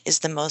anyone is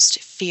the most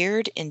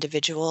feared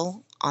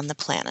individual on the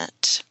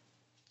planet.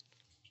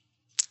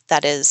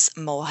 That is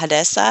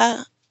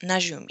Mohadesa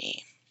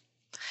Najumi.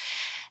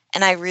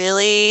 And I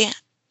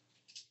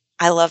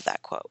love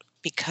that quote,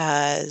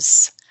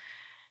 because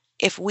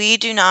if we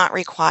do not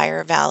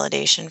require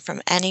validation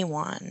from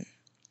anyone,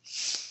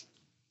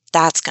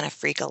 that's going to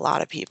freak a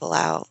lot of people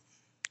out.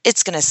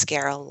 It's going to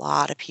scare a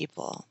lot of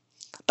people.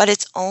 But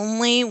it's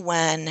only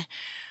when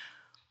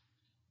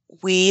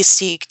we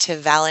seek to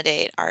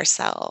validate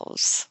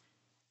ourselves,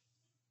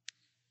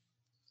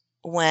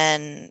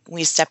 when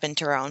we step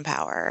into our own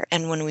power,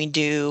 and when we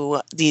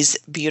do these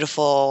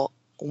beautiful,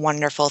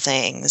 wonderful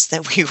things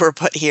that we were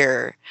put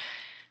here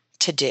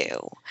to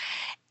do.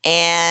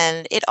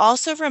 And it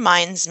also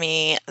reminds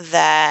me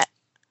that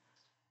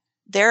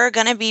there are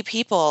going to be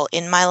people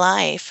in my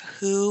life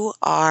who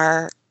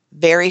are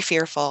very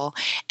fearful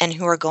and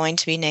who are going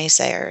to be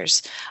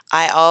naysayers.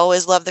 I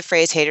always love the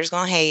phrase, haters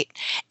gonna hate,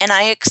 and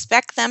I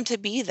expect them to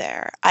be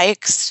there. I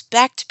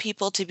expect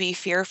people to be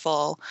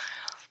fearful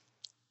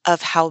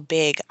of how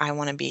big I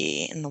want to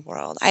be in the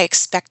world. I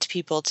expect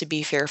people to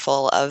be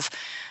fearful of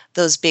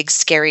those big,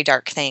 scary,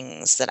 dark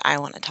things that I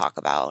want to talk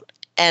about.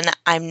 And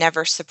I'm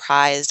never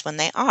surprised when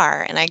they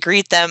are. And I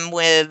greet them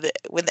with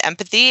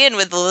empathy and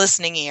with the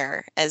listening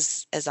ear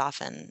as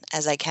often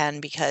as I can,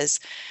 because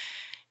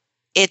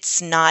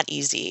it's not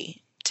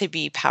easy to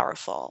be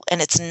powerful,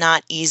 and it's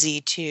not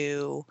easy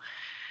to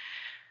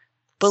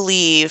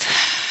believe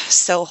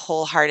so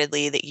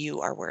wholeheartedly that you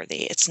are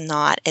worthy. It's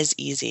not as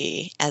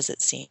easy as it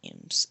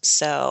seems.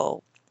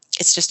 So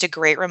it's just a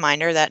great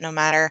reminder that no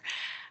matter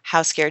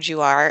how scared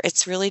you are,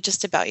 it's really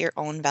just about your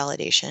own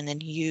validation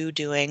and you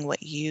doing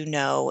what you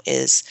know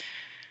is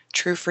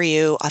true for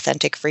you,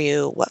 authentic for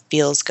you, what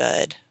feels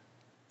good,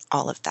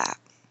 all of that.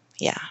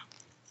 Yeah.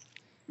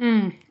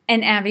 And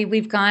Abby,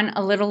 we've gone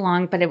a little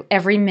long, but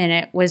every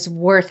minute was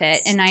worth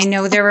it. And I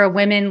know there are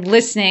women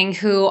listening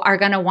who are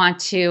going to want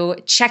to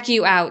check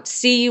you out,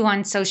 see you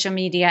on social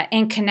media,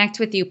 and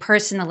connect with you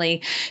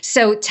personally.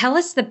 So tell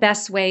us the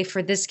best way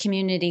for this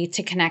community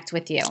to connect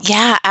with you.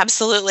 Yeah,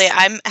 absolutely.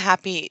 I'm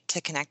happy to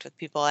connect with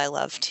people. I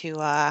love to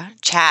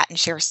chat and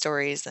share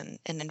stories and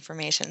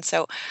information.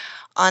 So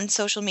on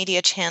social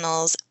media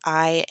channels,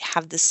 I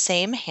have the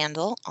same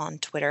handle on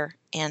Twitter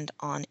and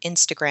on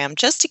Instagram,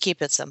 just to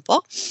keep it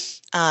simple.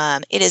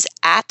 It is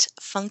at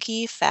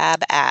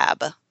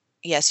FunkyFabAb.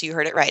 Yes, you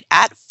heard it right.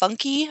 At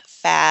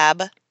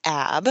FunkyFabAb.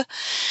 FunkyFabAb.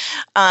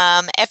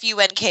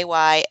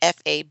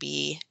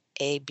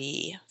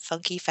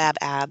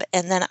 FunkyFabAb.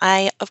 And then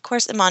I, of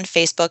course, am on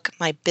Facebook.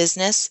 My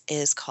business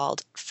is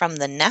called From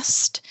the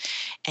Nest,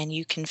 and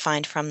you can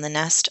find From the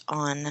Nest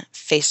on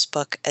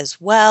Facebook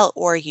as well,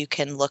 or you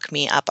can look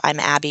me up.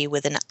 I'm Abby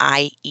with an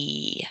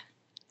IE.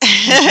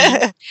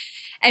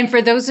 And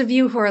for those of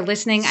you who are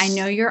listening, I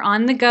know you're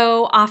on the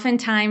go,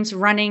 oftentimes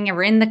running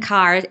or in the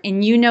car,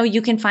 and you know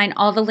you can find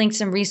all the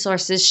links and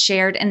resources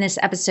shared in this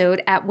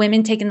episode at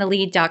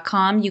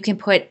womentakingthelead.com. You can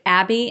put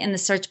Abby in the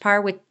search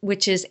bar,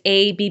 which is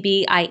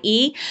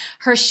ABBIE.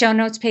 Her show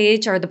notes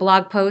page or the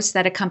blog post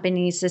that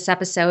accompanies this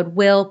episode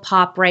will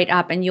pop right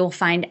up, and you'll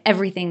find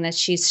everything that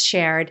she's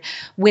shared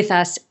with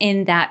us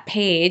in that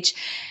page.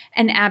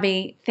 And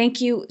Abby, thank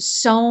you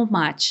so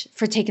much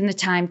for taking the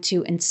time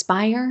to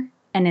inspire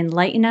and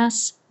enlighten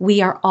us.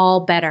 We are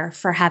all better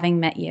for having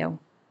met you.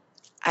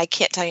 I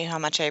can't tell you how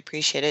much I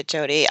appreciate it,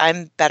 Jody.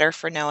 I'm better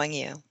for knowing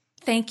you.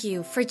 Thank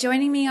you for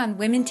joining me on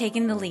Women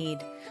Taking the Lead.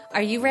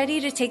 Are you ready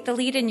to take the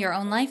lead in your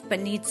own life but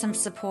need some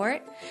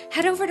support?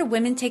 Head over to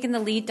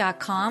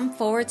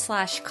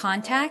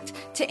womentakingthelead.com/contact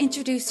to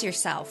introduce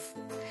yourself.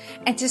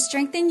 And to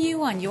strengthen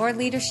you on your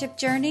leadership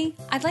journey,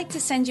 I'd like to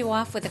send you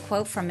off with a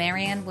quote from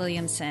Marianne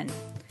Williamson.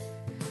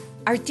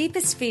 Our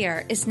deepest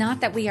fear is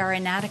not that we are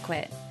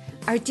inadequate.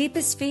 Our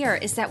deepest fear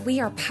is that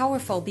we are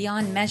powerful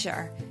beyond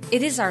measure.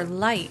 It is our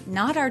light,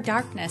 not our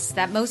darkness,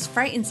 that most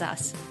frightens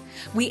us.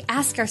 We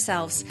ask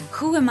ourselves,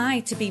 who am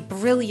I to be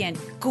brilliant,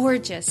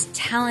 gorgeous,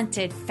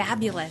 talented,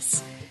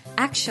 fabulous?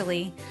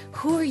 Actually,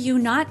 who are you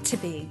not to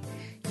be?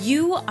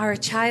 You are a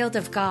child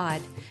of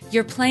God.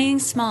 Your playing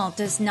small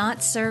does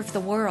not serve the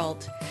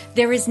world.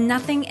 There is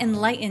nothing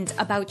enlightened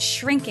about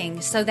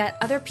shrinking so that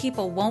other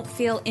people won't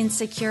feel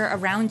insecure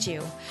around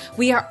you.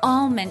 We are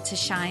all meant to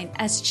shine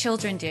as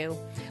children do.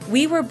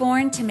 We were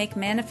born to make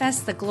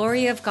manifest the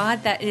glory of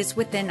God that is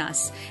within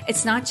us.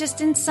 It's not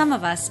just in some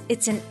of us,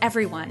 it's in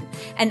everyone.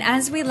 And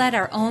as we let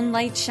our own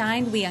light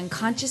shine, we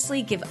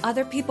unconsciously give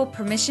other people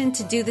permission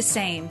to do the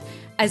same.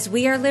 As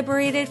we are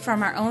liberated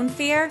from our own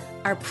fear,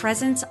 our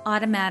presence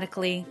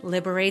automatically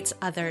liberates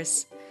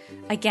others.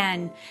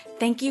 Again,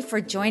 thank you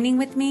for joining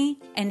with me,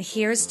 and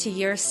here's to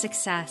your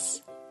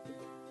success.